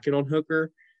push the pocket on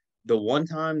Hooker, the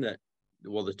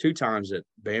 2 times that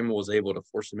Bama was able to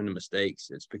force him into mistakes,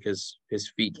 it's because his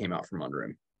feet came out from under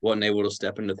him. Wasn't able to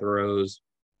step into throws.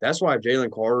 That's why if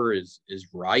Jalen Carter is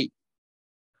right,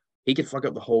 he can fuck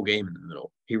up the whole game in the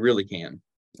middle. He really can.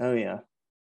 Oh yeah.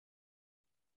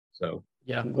 So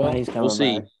yeah, we'll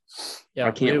see. Back. Yeah,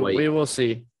 I can't wait. We will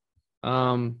see.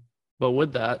 But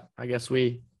with that, I guess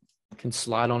we can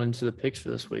slide on into the picks for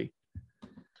this week.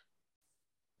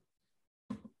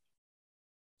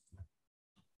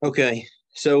 Okay,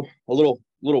 so a little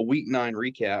week 9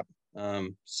 recap.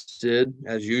 Sid,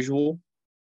 as usual,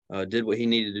 did what he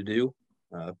needed to do,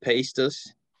 paced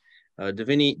us.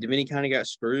 Davini kind of got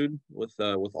screwed with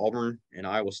Auburn and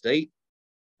Iowa State,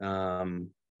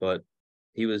 but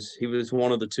he was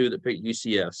one of the 2 that picked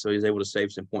UCF, so he was able to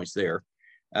save some points there.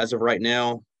 As of right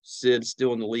now, Sid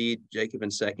still in the lead, Jacob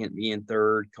in second, me in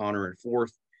third, Connor in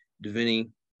fourth, Davini,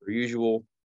 per usual,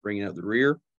 bringing up the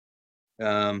rear.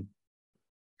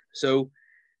 So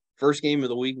first game of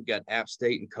the week, we got App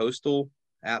State and Coastal.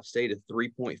 App State a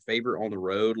 3-point favorite on the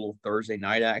road, a little Thursday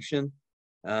night action.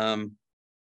 I'm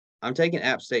taking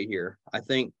App State here.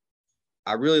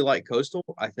 I really like Coastal.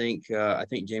 I think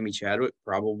Jamie Chadwick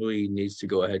probably needs to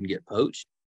go ahead and get poached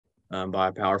by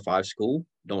a Power 5 school.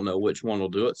 Don't know which one will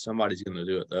do it. Somebody's going to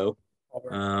do it though.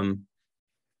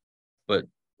 But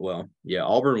well, yeah,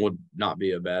 Auburn would not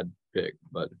be a bad pick,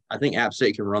 but I think App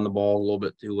State can run the ball a little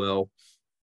bit too well.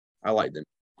 I like them.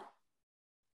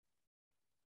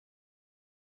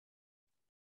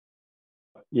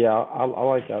 Yeah, I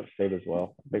like App State as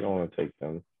well. I think I want to take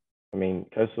them. I mean,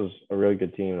 Coastal's a really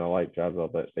good team, and I like Drysdale,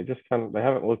 but they just they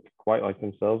haven't looked quite like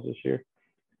themselves this year.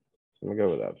 So I'm gonna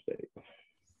go with App State.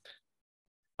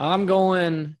 I'm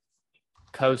going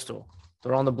Coastal.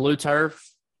 They're on the blue turf.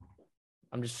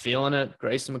 I'm just feeling it.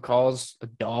 Grayson McCall's a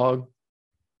dog.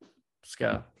 Just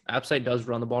go. App State does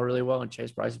run the ball really well, and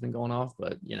Chase Bryce has been going off,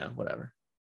 but, whatever.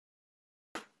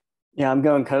 Yeah, I'm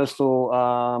going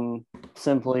Coastal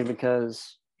simply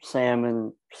because Sam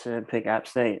and Sid pick App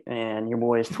State, and your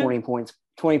boy is 20 points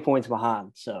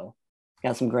behind. So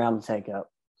got some ground to take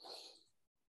up.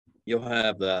 You'll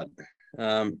have that.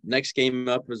 Next game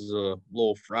up is a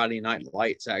little Friday night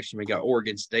lights action. We got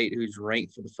Oregon State, who's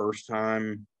ranked for the first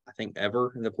time, I think,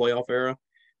 ever in the playoff era.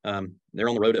 They're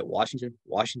on the road at Washington.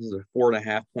 Washington's a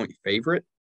 4.5-point favorite.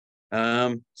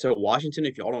 So Washington,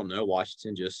 if y'all don't know,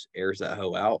 Washington just airs that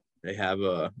hoe out. They have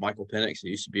Michael Penix, who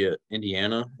used to be at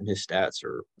Indiana, and his stats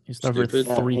are He's over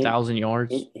 3,000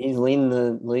 yards. He's leading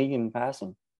the league in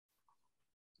passing.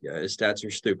 Yeah, his stats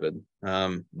are stupid.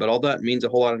 But all that means a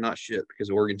whole lot of not shit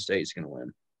because Oregon State's going to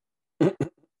win.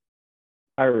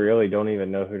 I really don't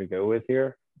even know who to go with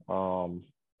here.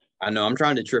 I know. I'm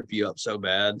trying to trip you up so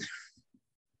bad.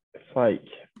 It's like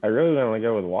I really want to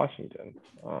go with Washington.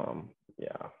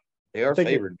 Yeah. They are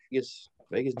favored.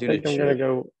 Vegas do that shit. I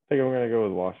think I'm gonna go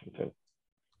with Washington.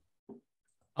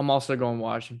 I'm also going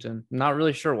Washington. Not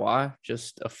really sure why.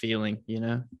 Just a feeling,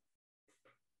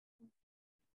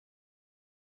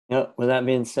 Yep. With that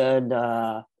being said,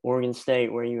 Oregon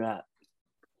State, where are you at?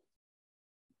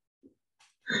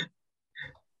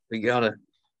 You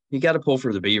gotta pull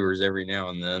for the Beavers every now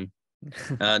and then.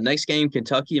 Next game,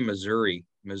 Kentucky and Missouri.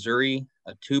 Missouri,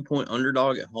 a 2-point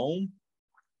underdog at home.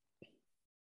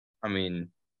 I mean,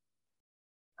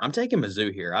 I'm taking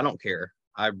Mizzou here. I don't care.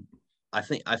 I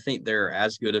think they're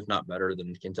as good, if not better,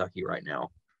 than Kentucky right now,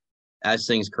 as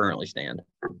things currently stand.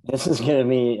 This is going to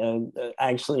be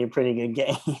actually a pretty good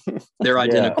game. They're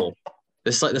identical.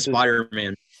 It's like the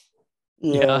Spider-Man.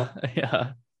 Yeah.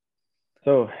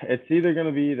 So it's either going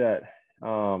to be that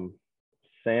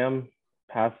Sam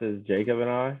passes Jacob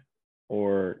and I,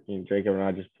 or Jacob and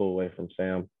I just pull away from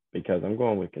Sam, because I'm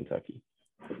going with Kentucky.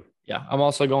 Yeah, I'm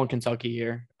also going Kentucky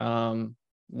here,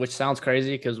 which sounds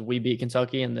crazy because we beat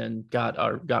Kentucky and then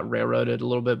got railroaded a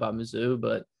little bit by Mizzou.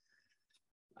 But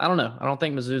I don't know. I don't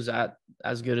think Mizzou's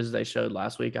as good as they showed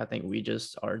last week. I think we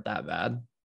just are that bad.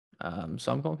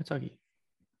 So I'm going Kentucky.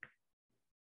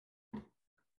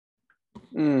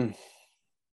 I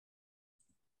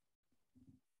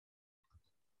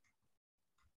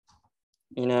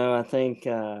think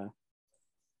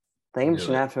I'm just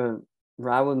gonna have to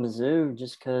ride with Mizzou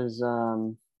just because,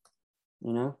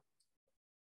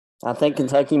 I think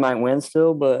Kentucky might win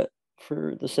still, but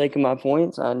for the sake of my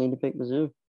points, I need to pick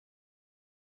Mizzou.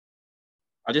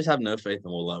 I just have no faith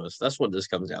in Will Levis. That's what this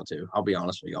comes down to. I'll be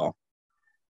honest with y'all.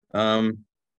 So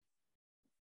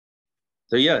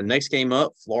yeah, next game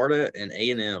up, Florida and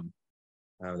A&M.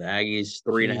 The Aggies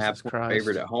 3.5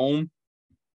 favorite at home.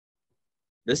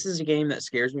 This is a game that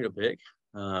scares me to pick,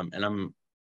 and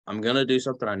I'm gonna do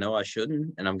something I know I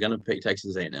shouldn't, and I'm gonna pick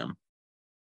Texas A&M.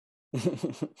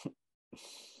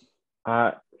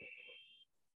 I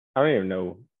don't even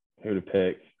know who to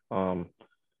pick. Kind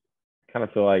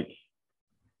of feel like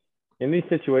in these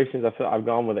situations, I feel I've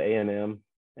gone with A&M,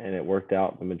 and it worked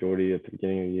out the majority at the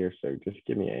beginning of the year. So just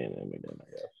give me A&M again, I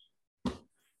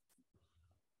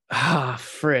guess.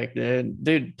 Frick,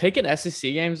 dude. Picking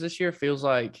SEC games this year feels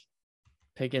like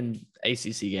picking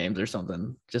ACC games or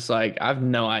something. Just like, I have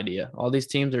no idea. All these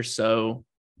teams are so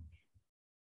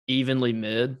evenly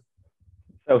mid.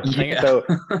 So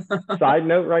side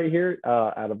note right here,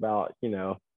 at about 2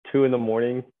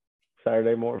 a.m,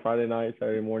 Friday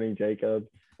morning, Jacob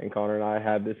and Connor and I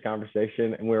had this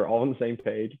conversation, and we were all on the same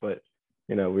page, but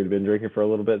we'd been drinking for a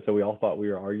little bit, so we all thought we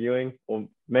were arguing. Well,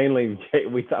 mainly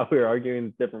we thought we were arguing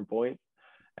at different points,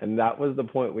 and that was the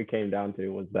point we came down to,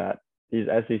 was that these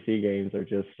SEC games are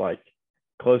just like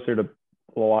closer to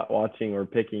watching or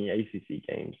picking ACC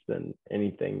games than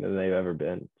anything than they've ever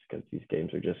been, because these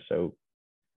games are just so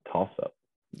toss up.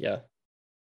 Yeah.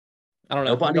 I don't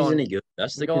know. Nobody's any good.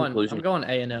 That's the conclusion. I'm going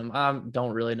A&M. I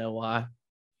don't really know why.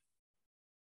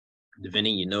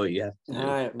 Vinny, you know what you have to do. All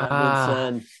right, like Ben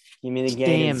said, give me the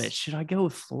Gators. Damn it. Should I go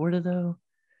with Florida, though?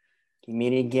 Give me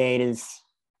the Gators.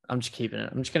 I'm just keeping it.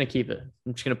 I'm just going to keep it.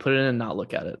 I'm just going to put it in and not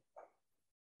look at it.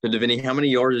 So, Vinny, how many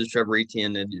yards does Trevor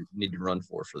Etienne need to run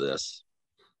for this?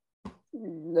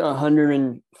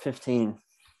 115.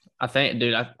 I think,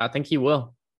 dude, I think he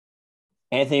will.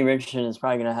 Anthony Richardson is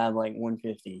probably going to have like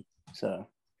 150. So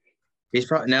he's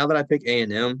probably, now that I pick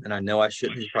A&M and I know I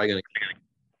shouldn't, he's probably going to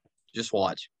just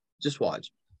watch. Just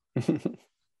watch.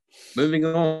 Moving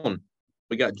on,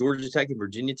 we got Georgia Tech and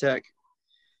Virginia Tech.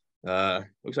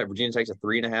 Looks like Virginia Tech's a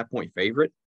 3.5-point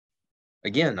favorite.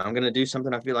 Again, I'm going to do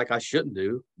something I feel like I shouldn't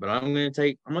do, but I'm going to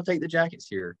take the Jackets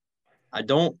here. I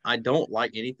don't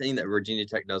like anything that Virginia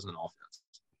Tech does in offense.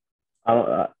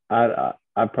 I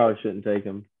probably shouldn't take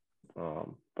them,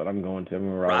 but I'm going to. I'm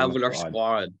going to ride with our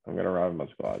squad. I'm going to ride with my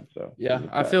squad. So yeah,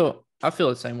 I feel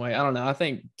the same way. I don't know. I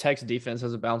think Tech's defense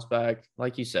has a bounce back,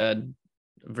 like you said.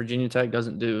 Virginia Tech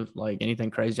doesn't do like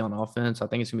anything crazy on offense. I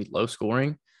think it's gonna be low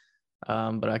scoring,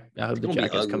 but I hope the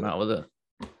Jackets come out with it.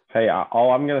 Hey,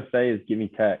 all I'm gonna say is give me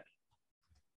Tech,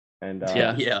 and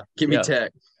give me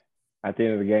Tech. At the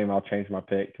end of the game, I'll change my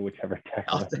pick to whichever Tech.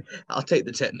 I'll take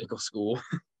the technical school.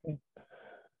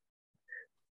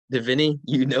 Vinny,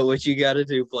 you know what you got to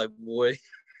do, Playboy.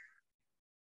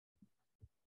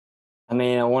 I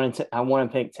mean, I want to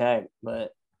pick Tech, but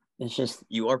it's just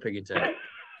you are picking Tech.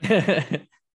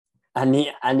 I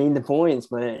need the points,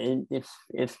 but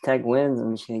if Tech wins,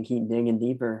 I'm just gonna keep digging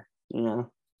deeper. You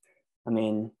know, I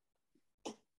mean,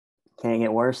 can it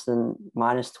get worse than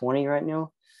minus 20 right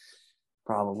now?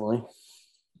 Probably.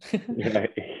 Yeah,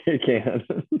 it can.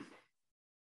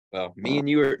 Well, me and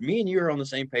you are on the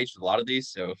same page with a lot of these.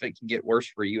 So if it can get worse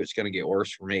for you, it's going to get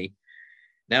worse for me.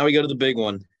 Now we go to the big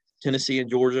one: Tennessee and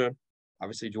Georgia.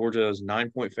 Obviously, Georgia is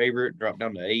 9-point favorite, dropped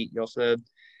down to 8. Y'all said.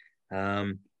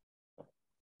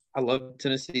 I love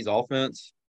Tennessee's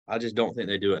offense. I just don't think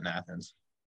they do it in Athens.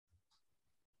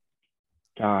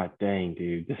 God dang,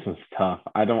 dude, this one's tough.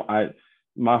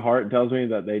 My heart tells me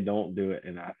that they don't do it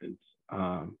in Athens.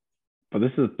 But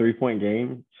this is a 3-point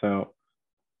game, so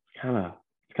it's kind of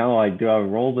like, do I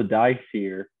roll the dice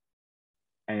here?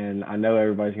 And I know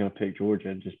everybody's gonna pick Georgia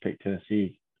and just pick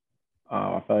Tennessee.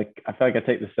 I feel like I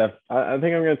take the safe. I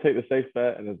think I'm gonna take the safe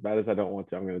bet, and as bad as I don't want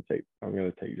to, I'm gonna take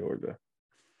Georgia.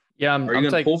 Yeah, are you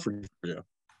gonna pull for Georgia?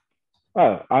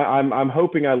 Oh, I'm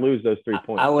hoping I lose those 3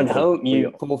 points. I would hope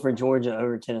you pull for Georgia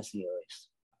over Tennessee at least.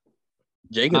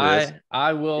 Jacob is.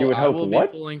 I will. You would I hope will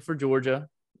what? be pulling for Georgia.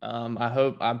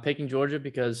 I'm picking Georgia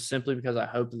because I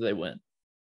hope that they win.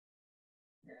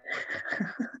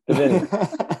 Davini.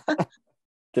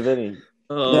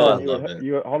 Oh, I love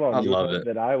it. Hold on. I love it.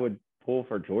 That I would pull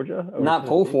for Georgia? Not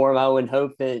pull for him. I would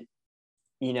hope that,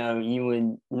 you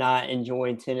would not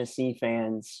enjoy Tennessee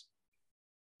fans.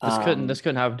 This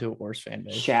couldn't happen to a worse fan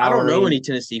base. I don't know any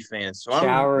Tennessee fans, so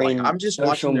I'm just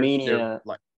social watching media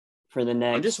for the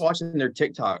next. I'm just watching their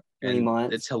TikTok,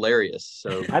 and it's hilarious.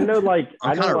 So I know, I'm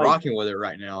kind of rocking with it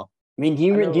right now. I mean, do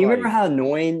you remember how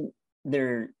annoying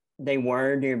they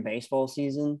were during baseball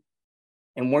season,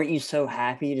 and weren't you so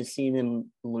happy to see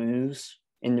them lose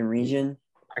in the region?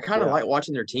 I kind of like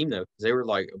watching their team, though, because they were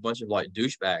like a bunch of like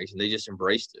douchebags, and they just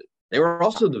embraced it. They were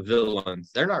also the villains.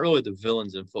 They're not really the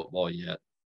villains in football yet.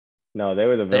 No, they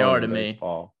were the villains. They are to in me.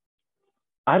 Baseball.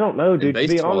 I don't know, dude. In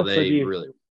baseball, to be honest with you, really.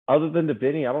 Other than the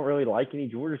Benny, I don't really like any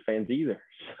Georgia fans either.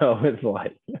 So it's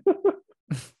like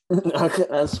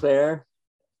that's fair.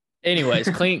 Anyways,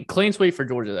 clean sweep for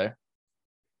Georgia there.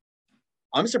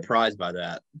 I'm surprised by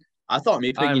that. I thought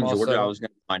me picking Georgia, I was going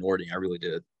to be minority. I really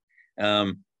did.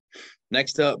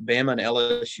 Next up, Bama and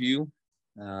LSU.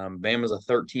 Bama's a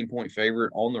 13-point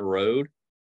favorite on the road.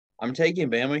 I'm taking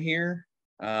Bama here,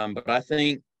 but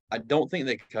I don't think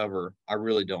they cover. I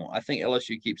really don't. I think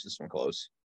LSU keeps this one close.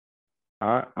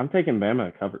 I'm taking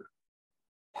Bama to cover.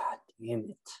 God damn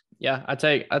it. Yeah, I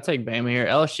take Bama here.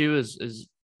 LSU is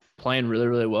playing really,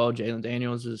 really well. Jalen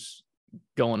Daniels is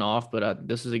going off, but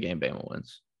this is a game Bama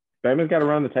wins. Bama's got to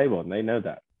run the table, and they know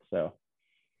that. So,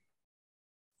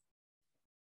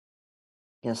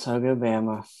 guess I'll go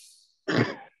Bama.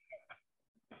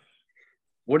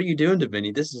 What are you doing to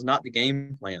Vinny? This is not the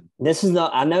game plan.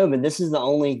 I know, but this is the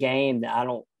only game that I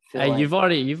don't feel like. You've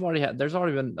already had. There's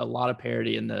already been a lot of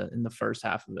parity in the first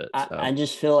half of it. So. I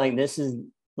just feel like this is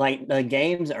like the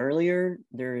games earlier.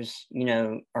 There's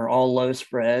are all low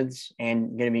spreads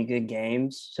and going to be good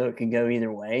games, so it could go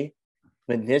either way.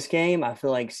 But this game, I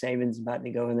feel like Saban's about to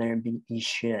go in there and beat the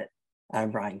shit out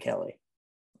of Brian Kelly.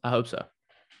 I hope so.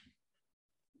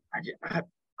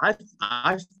 I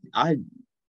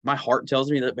my heart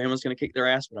tells me that Bama's going to kick their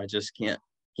ass, but I just can't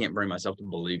bring myself to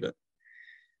believe it.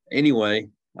 Anyway,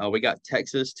 we got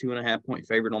Texas 2.5-point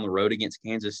favorite on the road against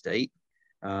Kansas State.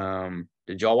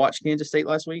 Did y'all watch Kansas State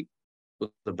last week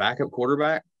with the backup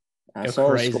quarterback? I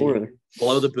saw the score.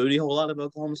 Blow the booty hole out of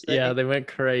Oklahoma State. Yeah, they went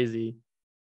crazy.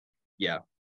 Yeah,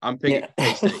 I'm picking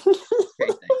K-State.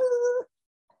 K-State.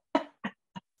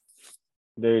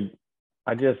 Dude,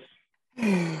 they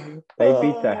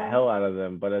beat the hell out of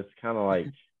them, but it's kind of like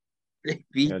they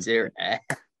beat their ass.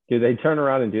 Do they turn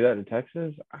around and do that in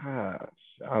Texas? I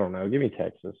don't know. Give me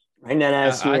Texas. Bring that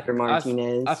ass here,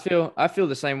 Martinez. I feel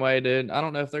the same way, dude. I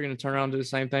don't know if they're going to turn around and do the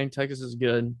same thing. Texas is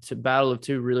good. It's a battle of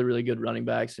two really, really good running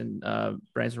backs, and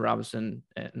Bijan Robinson.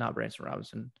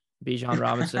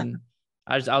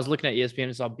 I was looking at ESPN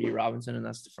and saw B. Robinson, and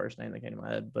that's the first name that came to my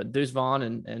head. But Deuce Vaughn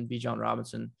and Bijan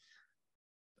Robinson.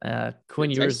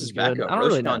 Quinn Ewers is good. I don't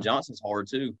really know. Johnson's hard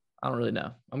too. I don't really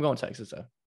know. I'm going Texas though.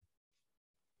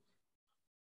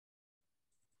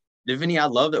 Vinny, I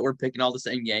love that we're picking all the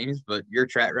same games, but your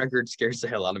track record scares the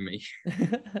hell out of me.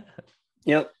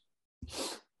 Yep.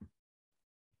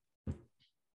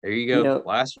 There you go. Yep.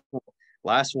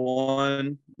 Last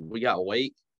one. We got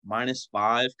Wake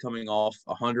 -5 coming off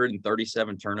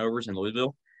 137 turnovers in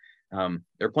Louisville.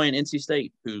 They're playing NC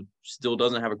State, who still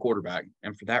doesn't have a quarterback.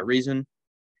 And for that reason,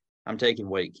 I'm taking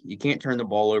Wake. You can't turn the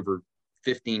ball over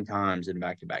 15 times in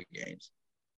back-to-back games.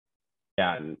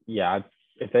 Yeah.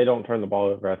 If they don't turn the ball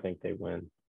over, I think they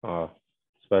win,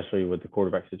 especially with the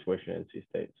quarterback situation at NC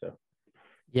State. So,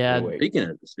 yeah.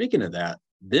 Speaking of that,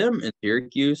 them and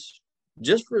Syracuse,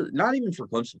 not even for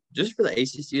Clemson, just for the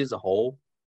ACC as a whole,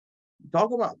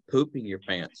 talk about pooping your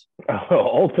pants.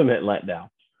 Ultimate letdown.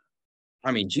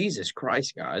 I mean, Jesus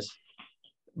Christ, guys.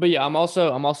 But yeah, I'm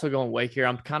also going Wake here.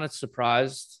 I'm kind of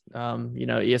surprised.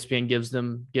 ESPN gives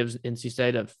NC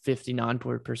State a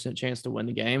 59% chance to win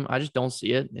the game. I just don't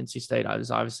see it. NC State is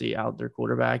obviously out their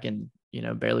quarterback and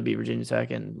barely beat Virginia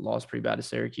Tech and lost pretty bad to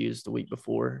Syracuse the week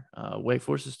before. Wake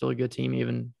Forest is still a good team,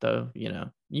 even though you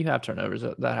have turnovers.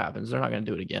 That happens. They're not going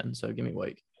to do it again. So give me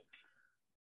Wake.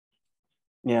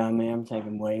 Yeah, I mean, I'm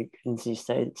taking Wake. NC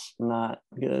State's not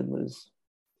good. Was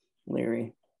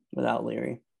Leary without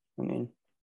Leary. I mean.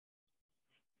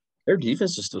 Their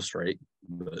defense is still straight.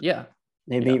 But yeah.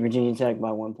 They beat Virginia Tech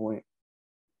by 1 point.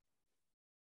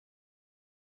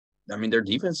 I mean, their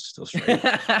defense is still straight.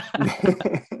 I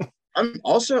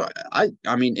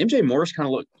mean, MJ Morris kind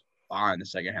of looked fine in the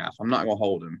second half. I'm not going to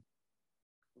hold him.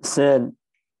 Said,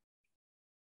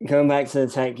 going back to the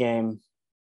Tech game,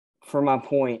 for my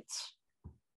points,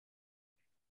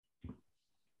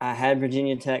 I had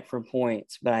Virginia Tech for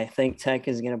points, but I think Tech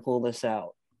is going to pull this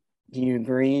out. Do you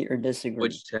agree or disagree?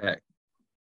 Which Tech? I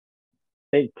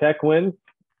think Tech wins,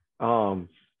 and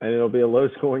it'll be a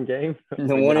low-scoring game.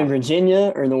 The one in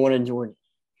Virginia or the one in Georgia?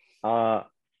 Well,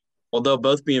 they'll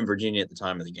both be in Virginia at the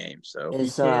time of the game. So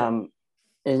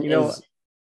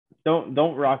don't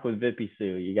rock with Vippy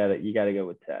Sue. You gotta go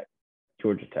with Tech,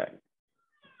 Georgia Tech.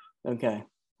 Okay,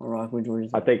 I'll rock with Georgia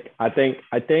Tech. I think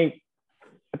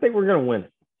we're gonna win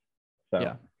it. So.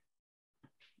 Yeah.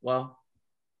 Well.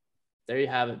 There you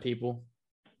have it, people.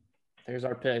 There's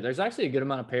our pick. There's actually a good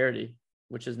amount of parity,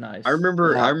 which is nice. I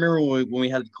remember when we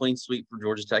had the clean sweep for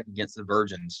Georgia Tech against the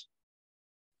Virgins.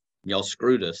 Y'all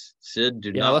screwed us. Sid,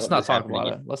 let's not talk about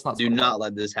it. Let's not. Do not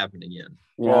let this happen again.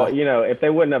 Well, if they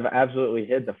wouldn't have absolutely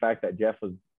hid the fact that Jeff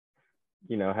was,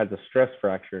 has a stress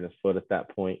fracture in his foot at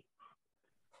that point,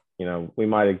 we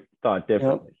might have thought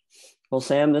differently. Yep. Well,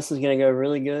 Sam, this is going to go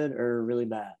really good or really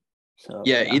bad. So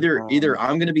either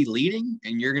I'm going to be leading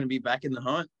and you're going to be back in the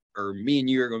hunt, or me and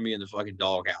you are going to be in the fucking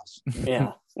doghouse.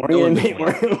 Yeah, we're going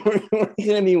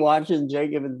to be watching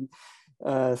Jacob and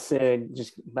Sid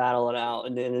just battle it out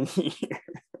at the end of the year.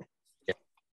 Yeah.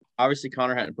 Obviously,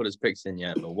 Connor hadn't put his picks in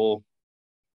yet, but we'll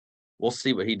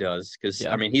see what he does because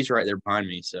I mean he's right there behind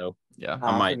me. So yeah,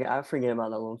 I forget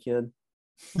about that little kid.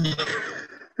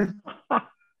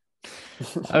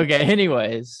 Okay.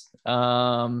 Anyways,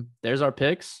 there's our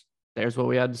picks. There's what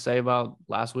we had to say about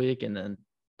last week and then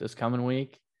this coming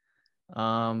week.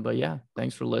 But yeah,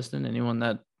 thanks for listening. Anyone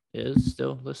that is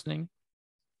still listening,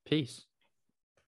 peace.